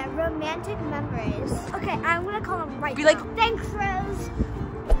idea. Romantic memories. Okay, I'm gonna call him right now. Thanks, Rose.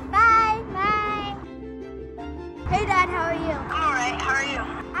 Bye. Bye. Hey, Dad, how are you? I'm alright. How are you?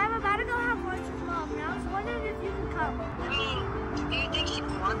 I'm about to go have lunch with Mom, and I was wondering if you could come. I mean, do you think she'd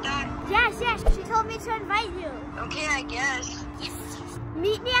want that? Yes. She told me to invite you. Okay, I guess. Yes.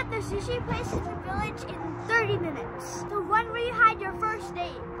 Meet me at the sushi place in the village in 30 minutes. The one where you had your first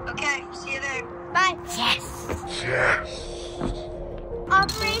date. Okay, see you there. Bye. Yes.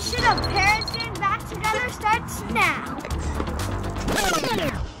 Operation of Parents Getting Back Together starts now.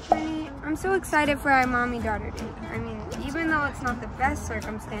 Honey, I'm so excited for our mommy-daughter date. I mean, even though it's not the best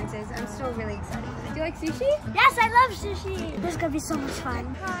circumstances, I'm still really excited. Do you like sushi? Yes, I love sushi. This is gonna be so much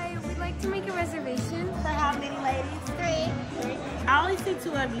fun. Hi, we'd like to make a reservation. For how many ladies? 3. I only see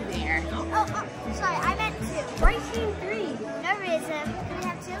 2 of you there. Oh, sorry, I meant 2. Why are you saying 3? No reason. Can we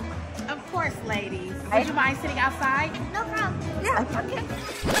have 2? Of course, ladies. Would you mind sitting outside? No problem. Yeah, okay.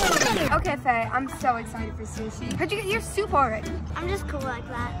 Okay, Faye, I'm so excited for sushi. How'd you get your soup already? I'm just cool like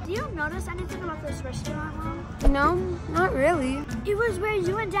that. Do you notice anything about this restaurant, Mom? No, not really. It was where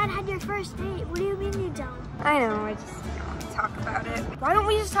you and Dad had your first date. What do you mean you don't? I know, I just don't want to talk about it. Why don't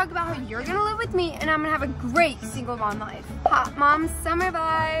we just talk about how you're gonna live with me and I'm gonna have a great single mom life? Hot mom summer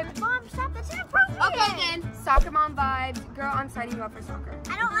vibe. Mom, stop, that's inappropriate. Okay then, soccer mom vibes. Girl, I'm signing you up for soccer.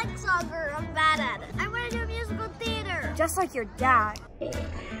 I don't like soccer, I'm bad at it. I wanna do musical theater. Just like your dad.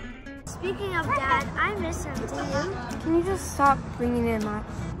 Speaking of Dad, I miss him, do you? Can you just stop bringing him up?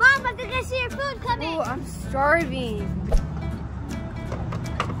 Mom, I think I see your food coming. Oh, I'm starving.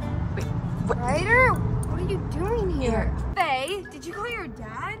 Ryder, what are you doing here? Faye, did you call your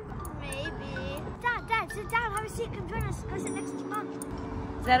dad? Maybe. Dad, sit down, have a seat, come join us. Go sit next to Mom.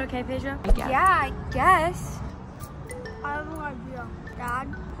 Is that okay, Pedro? Yeah, I guess. I have no idea. Dad,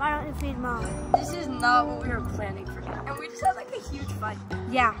 why don't you feed Mom? This is not what we were planning for. And we just had like a huge fight.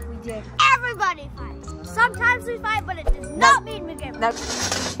 Yeah, we did. Everybody fights. Sometimes we fight, but it does not mean we get ready.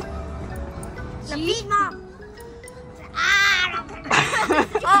 So feed Mom.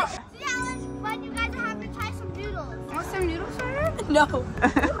 Challenge, but you guys have to try some noodles. Want some noodles, Ryder? No.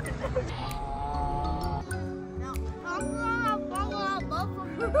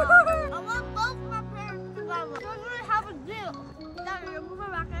 I want both my parents together. So we have a deal. Dad, you're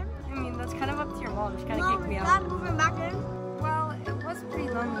moving back in? I mean, that's kind of up to your mom. She kind of kicked me out. Dad moving back in? Well, it was pretty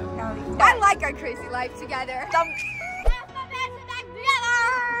lonely without you. I like our crazy life together. Yes, my parents are back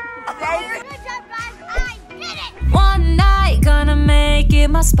together! One night, gonna make it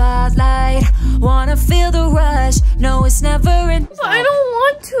my spotlight. Wanna feel the rush, no it's never enough. I don't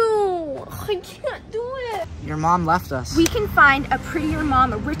want to. I can't do it. Your mom left us. We can find a prettier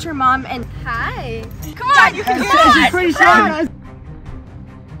mom, a richer mom, and Hi. come on, you can do it. She's pretty sure. I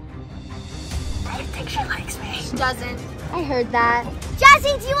think she likes me. She doesn't. I heard that.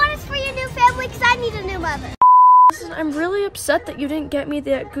 Jesse, do you want us for your new family? Because I need a new mother. Listen, I'm really upset that you didn't get me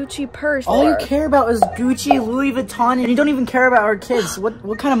that Gucci purse. All you care about is Gucci, Louis Vuitton, and you don't even care about our kids.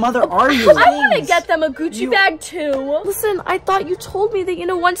 What kind of mother are you? I want to get them a Gucci bag too. Listen, I thought you told me that, you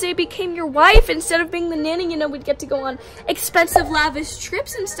know, once I became your wife, instead of being the nanny, you know, we'd get to go on expensive, lavish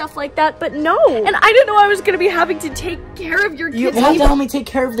trips and stuff like that, but no. And I didn't know I was going to be having to take care of your kids. You have to help me take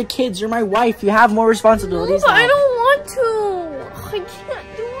care of the kids. You're my wife. You have more responsibilities. No, but I don't want to. I can't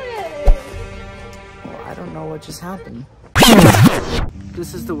do it. Well, I don't know what just happened.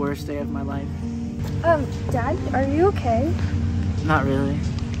 This is the worst day of my life. Dad, are you okay? Not really.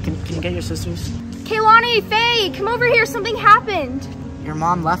 Can you get your sisters? Kaylani, Faye, come over here. Something happened. Your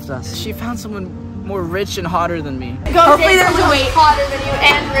mom left us. She found someone more rich and hotter than me. Hopefully there's a way hotter than you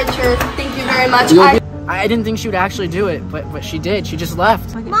and richer. Thank you very much. I didn't think she would actually do it, but she did. She just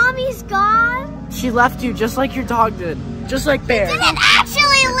left. Mommy's gone. She left you just like your dog did. Just like Bear. She didn't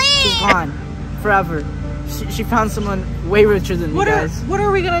actually leave. She's gone. Forever. She found someone way richer than you guys. What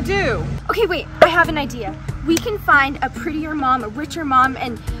are we gonna do? Okay, wait, I have an idea. We can find a prettier mom, a richer mom,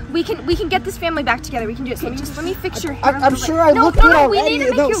 and we can get this family back together. We can do it. So let me fix your hair. I'm sure I look good already. We need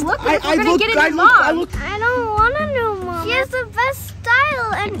to make you look good. We're gonna get a new mom. I don't want a new mom. She has the best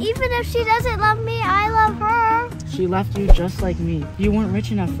style, and even if she doesn't love me, I love her. She left you just like me. You weren't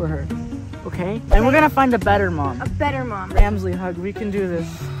rich enough for her. Okay? And we're gonna find a better mom. A better mom. Ramsley hug. We can do this.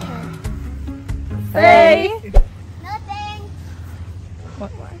 Faye. Nothing.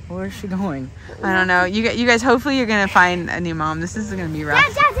 Where is she going? I don't know. You guys, hopefully you're gonna find a new mom. This is gonna be rough.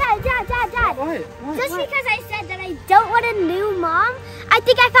 Dad. What? Just because I said that I don't want a new mom, I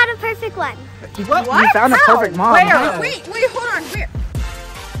think I found a perfect one. What? You found a perfect mom. Where? How? Wait, hold on. Where?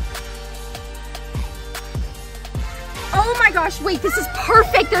 Oh my gosh, wait, this is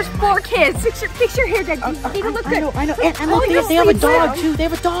perfect. There's 4 kids. Fix your hair, Dad. They look good. I know. And look, they have a dog too. They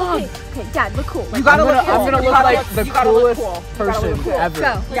have a dog. Okay, Dad, look cool. I'm gonna look like the coolest person ever.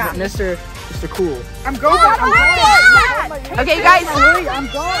 Go. Yeah. Mr. Cool. I'm going. Okay, guys. I'm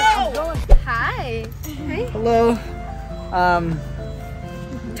going. Hi. Hey. Hello.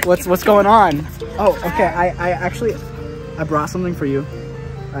 What's going on? Oh, okay. I brought something for you.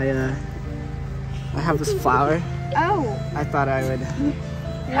 I have this flower. Oh. I thought I'd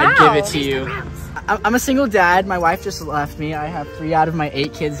give it to you. I'm a single dad. My wife just left me. I have 3 out of my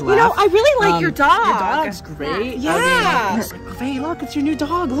 8 kids left. You know, I really like your dog. Your dog is great. Yeah. Hey, look, it's your new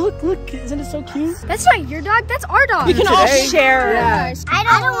dog. Look, isn't it so cute? That's not your dog. That's our dog. We can all share. Yeah. I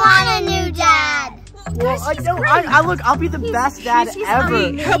don't want a new dad. Well, I'll be the best dad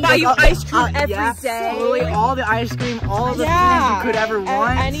ever. He'll buy you ice cream every day. Totally, all the ice cream, all the things you could ever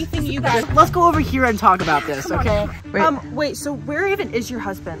want. Anything you guys. Let's go over here and talk about this, okay? Wait, so where even is your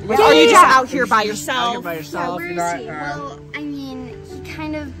husband? Are you just out here by yourself? Out here by yourself. Where is he? Well, I mean, he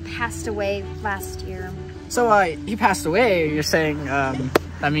kind of passed away last year. So, he passed away. You're saying,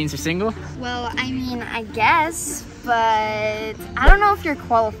 that means you're single? Well, I mean, I guess, but I don't know if you're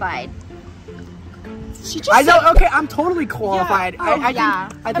qualified. I know. Okay, I'm totally qualified. Yeah.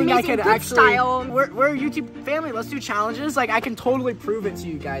 I think I could actually. Style. We're a YouTube family. Let's do challenges. Like I can totally prove it to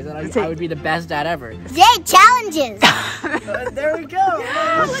you guys that I would be the best dad ever. Yay, challenges! There we go.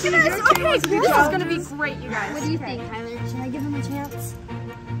 Look at this. Okay, this is gonna be great, you guys. What do you think, Tyler? Should I give him a chance?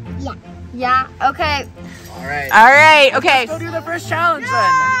 Yeah. Yeah. Okay. All right. Okay. Let's go do the first challenge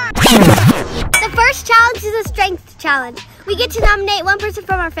then. The first challenge is a strength challenge. We get to nominate one person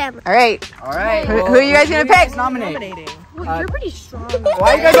from our family. All right. Who are you guys gonna pick? Nominating. Well, you're pretty strong.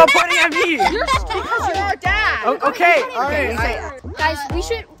 Why are you guys all pointing at me? Because you're our dad. Okay. Guys, we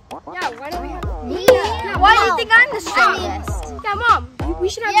should. Yeah. Why don't we have? Yeah. Why do you think I'm the strongest? Yeah, Mom. We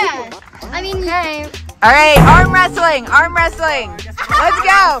should have people. I mean, okay. All right, arm wrestling. Let's go.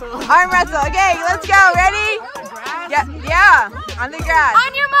 Arm wrestle. Okay, let's go. Ready? Yeah. On the grass.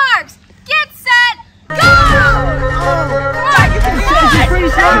 On your marks. Get set. Go! She's pretty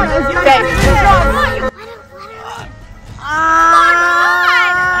strong. Okay.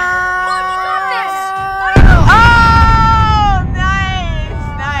 Oh,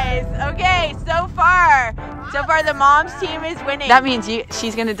 nice. Okay, so far 4, the mom's team is winning. That means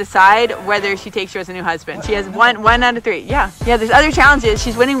she's gonna decide whether she takes yours a new husband. She has one out of 3. Yeah, there's other challenges.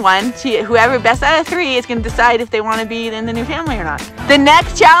 She's winning 1. Whoever best out of 3 is gonna decide if they wanna be in the new family or not. The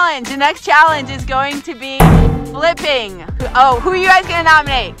next challenge is going to be flipping. Oh, who are you guys gonna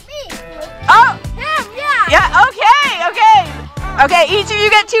nominate? Me. Oh. Him, yeah. Yeah, okay, each of you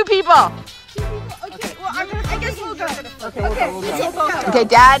get 2 people. Okay, well, I guess we'll go. Okay,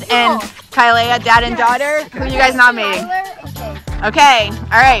 Dad and Kylea, Dad and daughter. Who are you guys nominating? Okay,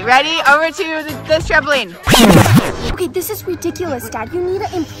 all right, ready? Over to this trampoline. Okay, this is ridiculous, Dad. You need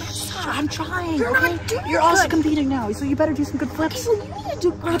to impress her. I'm trying. You're not doing You're also competing now, so you better do some good flips. Okay, well, you need to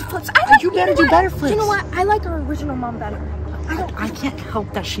do good flips. You better do better flips. You know what? I like our original mom better. I can't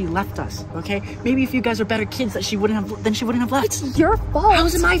help that she left us, okay? Maybe if you guys are better kids that she wouldn't have left. It's your fault. How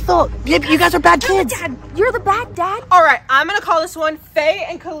is it my fault? You guys are bad kids. Dad, you're the bad dad. All right, I'm gonna call this one. Faye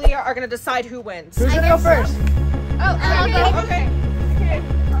and Kalia are gonna decide who wins. Who's gonna go first? I'll go. Okay.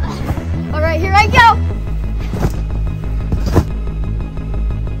 All right, here I go.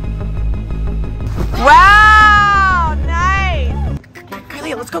 Wow, nice.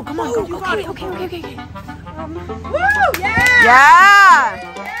 Kylie, let's go. Come on, go. Okay. Woo! Yeah! Yeah.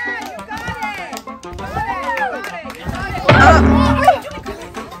 You got it.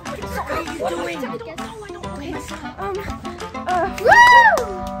 What are you doing?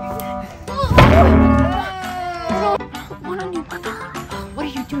 What are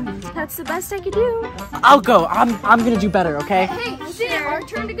you doing? That's the best I could do. I'll go. I'm gonna do better, okay? Hey, is it our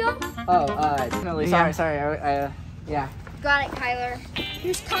turn to go? Oh, definitely. Sorry. Yeah. Got it, Kyler.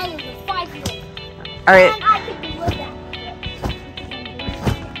 Here's Kyler, the 5-year-old. All right. And I can do that.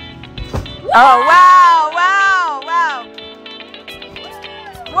 Oh, wow.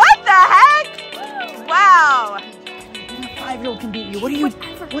 What the heck? Wow. 5-year-old can beat you. What are you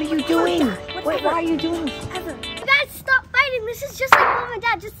doing? Why are you doing this? You guys stop fighting. This is just like Mom and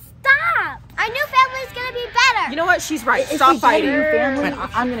Dad. Just stop. Our new family's gonna be better. You know what? She's right. Stop fighting. Wait,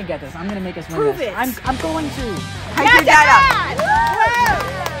 I'm gonna get this. I'm gonna make us win. Prove this. it. I'm going to. Hype your dad up.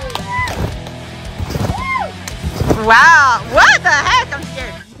 Wow. What the heck? I'm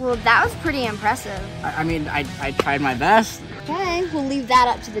scared. Well, that was pretty impressive. I mean, I tried my best. Okay, we'll leave that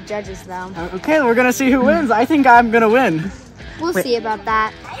up to the judges, though. Okay, we're gonna see who wins. I think I'm gonna win. We'll see about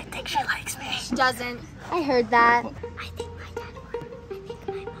that. I think she likes me. She doesn't. I heard that. I think my dad won. I think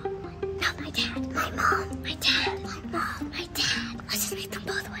my mom won. No, my dad. My mom. My dad. My mom. My dad. Let's just make them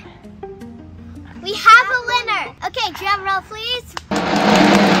both win. We have a winner. Okay, drum roll, please. 3,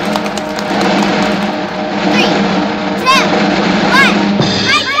 2, 1.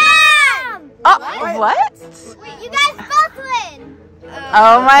 My dad! Oh, what? Wait, you guys both win.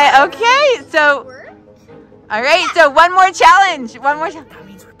 Oh my, okay, so, all right, so one more challenge. That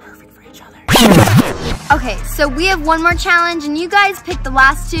means we're perfect for each other. Okay, so we have one more challenge, and you guys picked the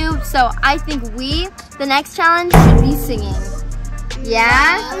last 2, so I think the next challenge should be singing.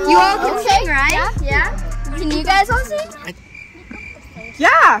 Yeah? You all can sing, right? Yeah? Can you guys all sing?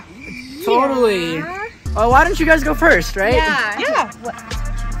 Yeah. Totally. Oh, why don't you guys go first, right? Yeah.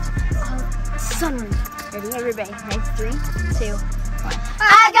 Sunroof. Ready, everybody? Ready? 3, 2, 1.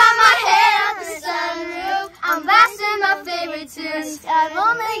 I got my head out the sunroof. I'm blasting my favorite tunes. I've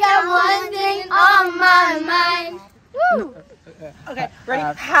only got one thing on my mind. Woo! Okay,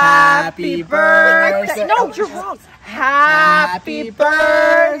 ready? Happy birthday. No, you're wrong. Happy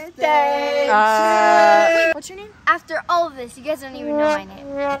birthday to What's your name? After all of this, you guys don't even know my name.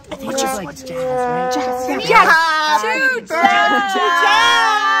 I think she's like Jazz, right? Jazz.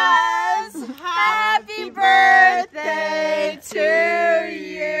 Happy birthday, Happy birthday to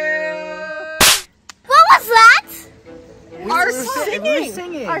you. What was that? Our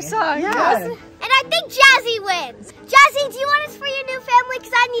singing. Our song. Yeah. And I think Jazzy wins. Jazzy, do you want us for your new family?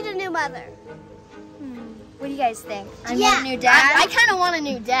 Because I need a new mother. What do you guys think? I need a new dad? I kind of want a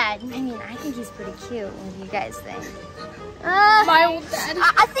new dad. I mean, I think he's pretty cute. What do you guys think? My old dad.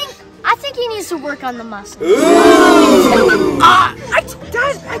 I think he needs to work on the muscles. I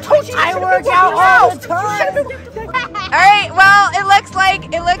told you. I work out all the time. All right, well, it looks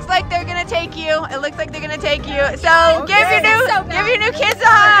like they're gonna take you. It looks like they're gonna take you. So give your new kids a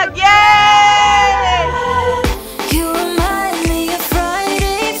hug. Yay! You remind me of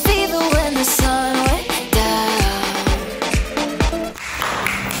Friday fever when the sun went down.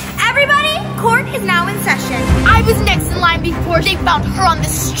 Everybody, court is now in session. I was next in line before they found her on the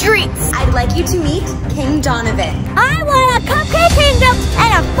streets. I'd like you to meet King Donovan. I want a cupcake kingdom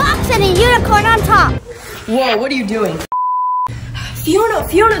and a fox and a unicorn on top. Whoa, what are you doing?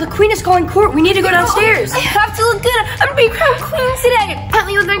 Fiona, the queen is calling court. We need to go downstairs. I have to look good. I'm gonna be crowned queen today. Help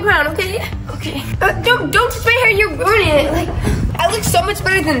me with my crown, okay? Okay. Don't touch my hair. You're ruining it. Like, I look so much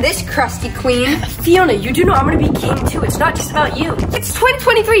better than this crusty queen. Fiona, you do know I'm gonna be king too. It's not just about you. It's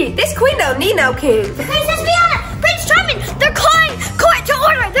 2023. This queen don't need no king. Princess Fiona, Prince Charming, they're calling court to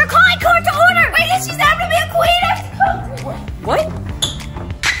order. They're calling court to order. Wait, she's not gonna be a queen. What?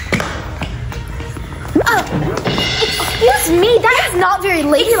 Excuse me, that is not very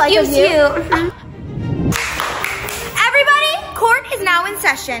ladylike of you. Everybody, court is now in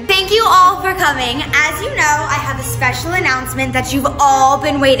session. Thank you all for coming. As you know, I have a special announcement that you've all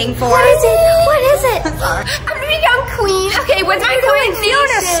been waiting for. What is it? What is it? I'm gonna become queen. Okay, what's my queen?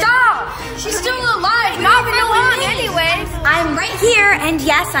 Fiona, stop. She's still alive. Not for long, anyways. I'm right here, and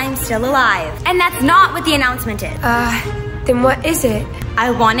yes, I'm still alive. And that's not what the announcement is. Then what is it? I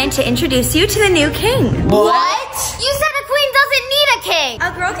wanted to introduce you to the new king. What? You said a queen doesn't need a king.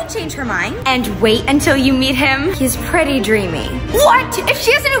 A girl can change her mind. And wait until you meet him. He's pretty dreamy. What? If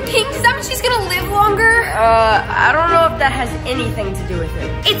she has a new king, does that mean she's gonna live longer? I don't know if that has anything to do with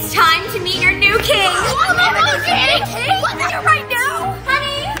it. It's time to meet your new king. Oh my God, king? What's here right now?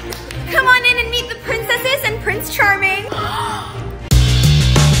 Honey, come on in and meet the princesses and Prince Charming.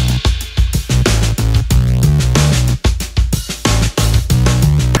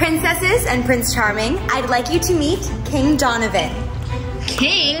 Princesses and Prince Charming, I'd like you to meet King Donovan.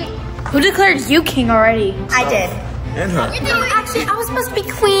 King? Who declared you king already? I did. And her. Actually, I was supposed to be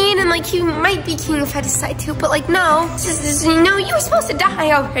queen, and like you might be king if I decide to, but like no, no, you were supposed to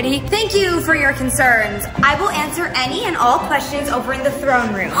die already. Thank you for your concerns. I will answer any and all questions over in the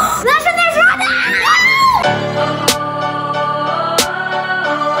throne room. That's when there's Rhonda!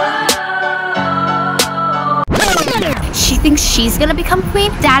 She thinks she's gonna become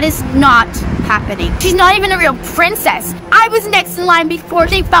queen? That is not happening. She's not even a real princess. I was next in line before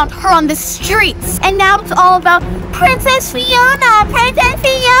they found her on the streets. And now it's all about Princess Fiona, Princess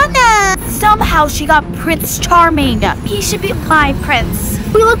Fiona. Somehow she got Prince Charming. He should be my prince.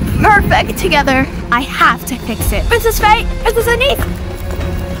 We look perfect together. I have to fix it. Princess Faye, Princess Anise.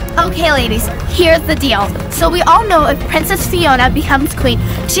 Okay, ladies, here's the deal. So we all know if Princess Fiona becomes queen,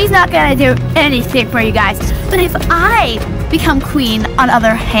 she's not gonna do anything for you guys. But if I become queen, on the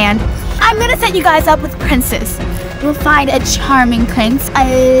other hand, I'm gonna set you guys up with princes. You'll find a charming prince,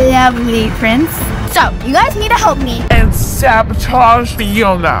 a lovely prince. So, you guys need to help me. And sabotage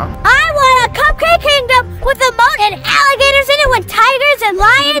Fiona. I want a cupcake kingdom with a moat and alligators in it with tigers and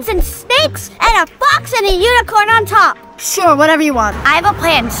lions and snakes and a fox and a unicorn on top. Sure, whatever you want. I have a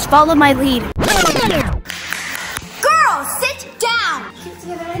plan. Just follow my lead. Girls, sit down.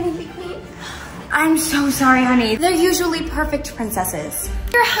 I'm so sorry, honey. They're usually perfect princesses.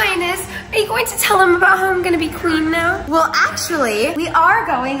 Your Highness, are you going to tell them about how I'm gonna be queen now? Well, actually, we are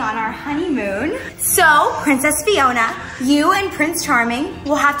going on our honeymoon. So, Princess Fiona, you and Prince Charming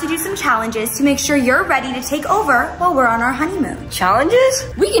will have to do some challenges to make sure you're ready to take over while we're on our honeymoon. Challenges?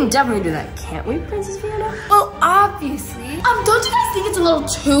 We can definitely do that, can't we, Princess Fiona? Well, obviously. Don't you guys think it's a little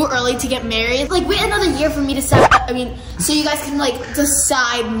too early to get married? Like, wait another year for me to so you guys can, like,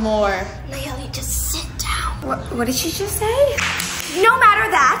 decide more. Naomi, just sit down. What did she just say? No matter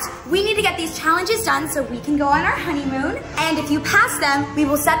that, we need to get these challenges done so we can go on our honeymoon. And if you pass them, we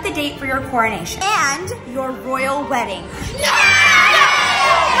will set the date for your coronation and your royal wedding. No!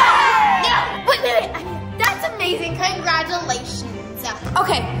 Wait. That's amazing. Congratulations.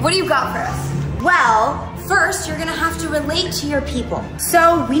 Okay, what do you got for us? Well, first, you're gonna have to relate to your people.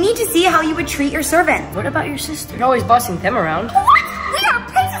 So we need to see how you would treat your servant. What about your sister? You're always bossing them around. What? We are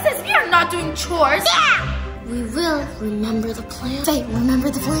princesses. We are not doing chores. Yeah! We will remember the plan. Faye, remember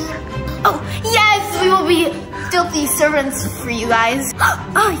the plan? Oh, yes, we will be filthy servants for you guys.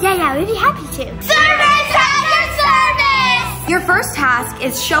 Oh, yeah, we'd be happy to. Servants at your service! Your first task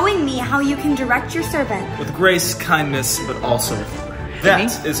is showing me how you can direct your servant. With grace, kindness, but also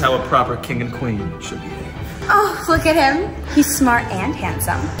that is how a proper king and queen should behave. Oh, look at him. He's smart and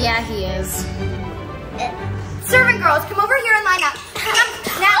handsome. Yeah, he is. Servant girls, come over here and line up.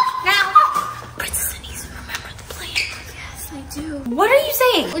 Now. Princess Anise, remember the plan? Yes, I do. What are you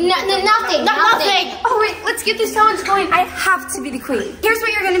saying? Nothing. Oh, wait, let's get this challenge going. I have to be the queen. Here's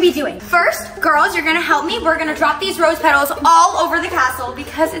what you're gonna be doing. First, girls, you're gonna help me. We're gonna drop these rose petals all over the castle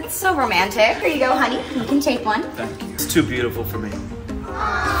because it's so romantic. Here you go, honey. You can take one. Thank you. It's too beautiful for me.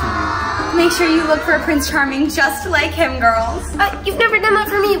 Make sure you look for Prince Charming just like him, girls. You've never done that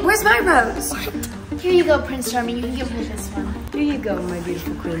for me. Where's my rose? Here you go, Prince Charming. You can give her this one. Here you go, my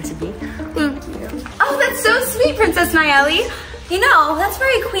beautiful queen to be. Thank you. Oh, that's so sweet, Princess Nayeli. You know, that's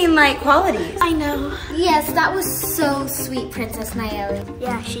very queen-like qualities. I know. Yes, that was so sweet, Princess Nayeli.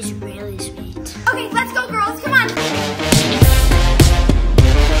 Yeah, she's really sweet. Okay, let's go, girls. Come on.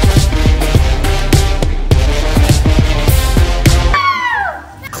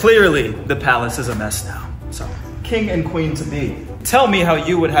 Clearly, the palace is a mess now. So, king and queen to be, tell me how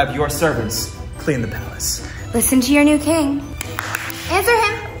you would have your servants clean the palace. Listen to your new king. Answer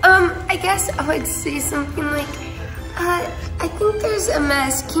him. I guess I would say something like, I think there's a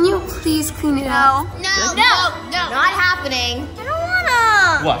mess. Can you please clean it up? No, not happening. I don't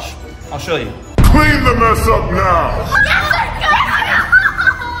wanna. Watch, I'll show you. Clean the mess up now!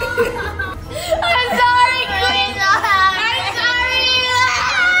 I'm sorry, Queen. I'm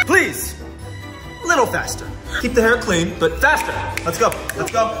sorry. Please, a little faster. Keep the hair clean, but faster. Let's go,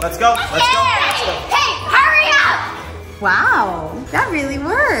 let's go, let's go, let's go, let's go. Hey, hurry up! Wow, that really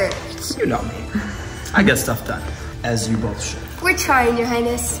worked. You know me. I get stuff done, as you both should. We're trying, Your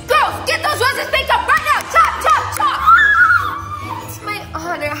Highness. Girls, get those roses picked up right now. Chop, chop, chop. It's my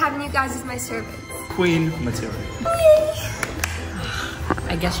honor having you guys as my servants. Queen material.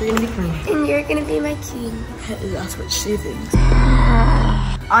 I guess you're gonna be queen. And you're gonna be my king. That's what she thinks.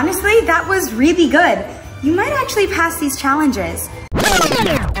 Honestly, that was really good. You might actually pass these challenges.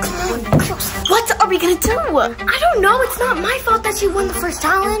 What are we gonna do? I don't know. It's not my fault that you won the first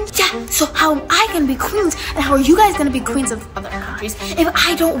challenge. Yeah, so how am I gonna be queens? And how are you guys gonna be queens of other countries if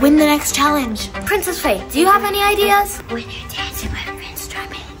I don't win the next challenge? Princess Faye, do you have any ideas? When you're dancing with Prince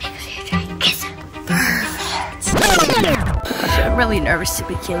Charming, make sure you try and kiss him. I'm really nervous to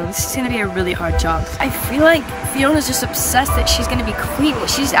be king. This is gonna be a really hard job. I feel like Fiona's just obsessed that she's gonna be queen.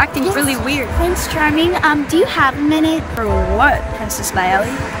 She's acting really weird. Prince Charming, do you have a minute? For what, Princess Nayeli?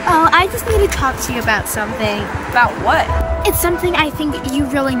 Oh, I just need to talk to you about something. About what? It's something I think you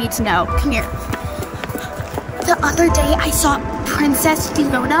really need to know. Come here. The other day I saw Princess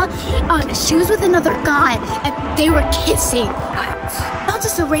Fiona. She was with another guy and they were kissing. Not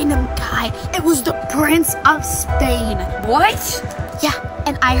just a random guy. It was the Prince of Spain. What? Yeah,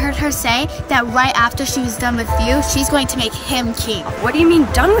 and I heard her say that right after she was done with you, she's going to make him king. What do you mean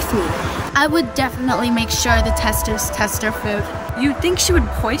done with me? I would definitely make sure the testers test her food. You think she would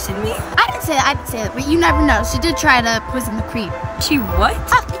poison me? I didn't say that, but you never know. She did try to poison the queen. She what?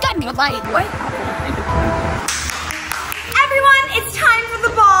 You got me lying. What? Everyone, it's time for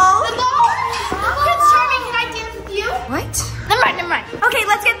the ball. The ball? Prince Charming, can I dance with you? What? Never mind. Okay,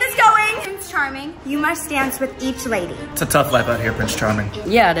 let's get this going. Prince Charming, you must dance with each lady. It's a tough life out here, Prince Charming.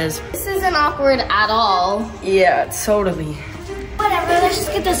 Yeah, it is. This isn't awkward at all. Yeah, totally. Whatever, let's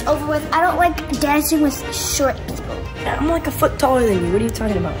just get this over with. I don't like dancing with short people. I'm like a foot taller than you. What are you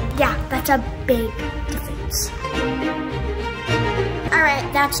talking about? Yeah, that's a big difference. All right,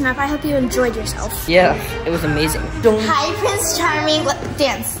 that's enough. I hope you enjoyed yourself. Yeah, it was amazing. Hi, Prince Charming.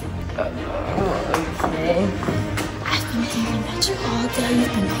 Dance. Okay. I've been thinking about you all day.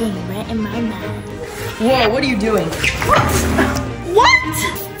 You've been playing right in my mind. Whoa, what are you doing? What?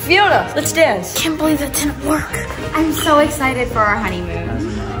 Fiona, let's dance. Can't believe that didn't work. I'm so excited for our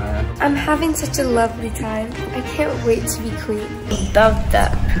honeymoon. I'm having such a lovely time. I can't wait to be queen. Love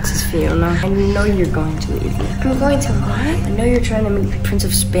that, Princess Fiona. I know you're going to leave me. I'm going to what? I know you're trying to make the Prince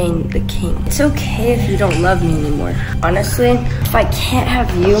of Spain the king. It's okay if you don't love me anymore. Honestly, if I can't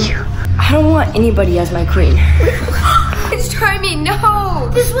have you, I don't want anybody as my queen. Prince Charming, no!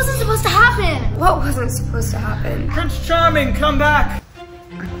 This wasn't supposed to happen. What wasn't supposed to happen? Prince Charming, come back!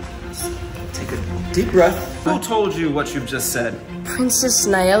 Take a deep breath. Who told you what you've just said? Princess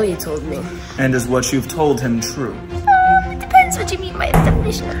Nayeli told me. And is what you've told him true? Depends what you mean by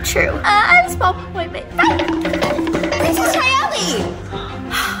definition of true. I have a small appointment. Princess Nayeli!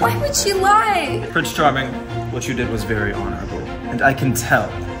 Why would she lie? Prince Charming, what you did was very honorable. And I can tell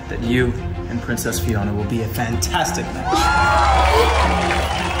that you and Princess Fiona will be a fantastic match.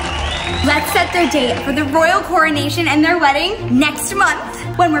 Let's set their date for the royal coronation and their wedding next month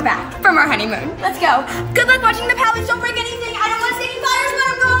when we're back from our honeymoon. Let's go. Good luck watching the palace. Don't break anything. I don't want to see any fires when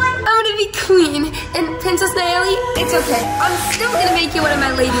I'm gone. I want to be queen. And Princess Nayeli, it's okay. I'm still going to make you one of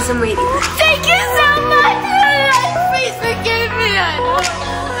my ladies in waiting. Thank you so much! Please forgive me.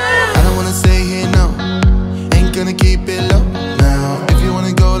 I don't want to stay here, no. Ain't gonna keep it low. Now, if you want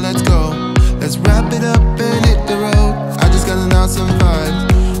to go, let's go. Let's wrap it up and hit the road. I just got an awesome vibe.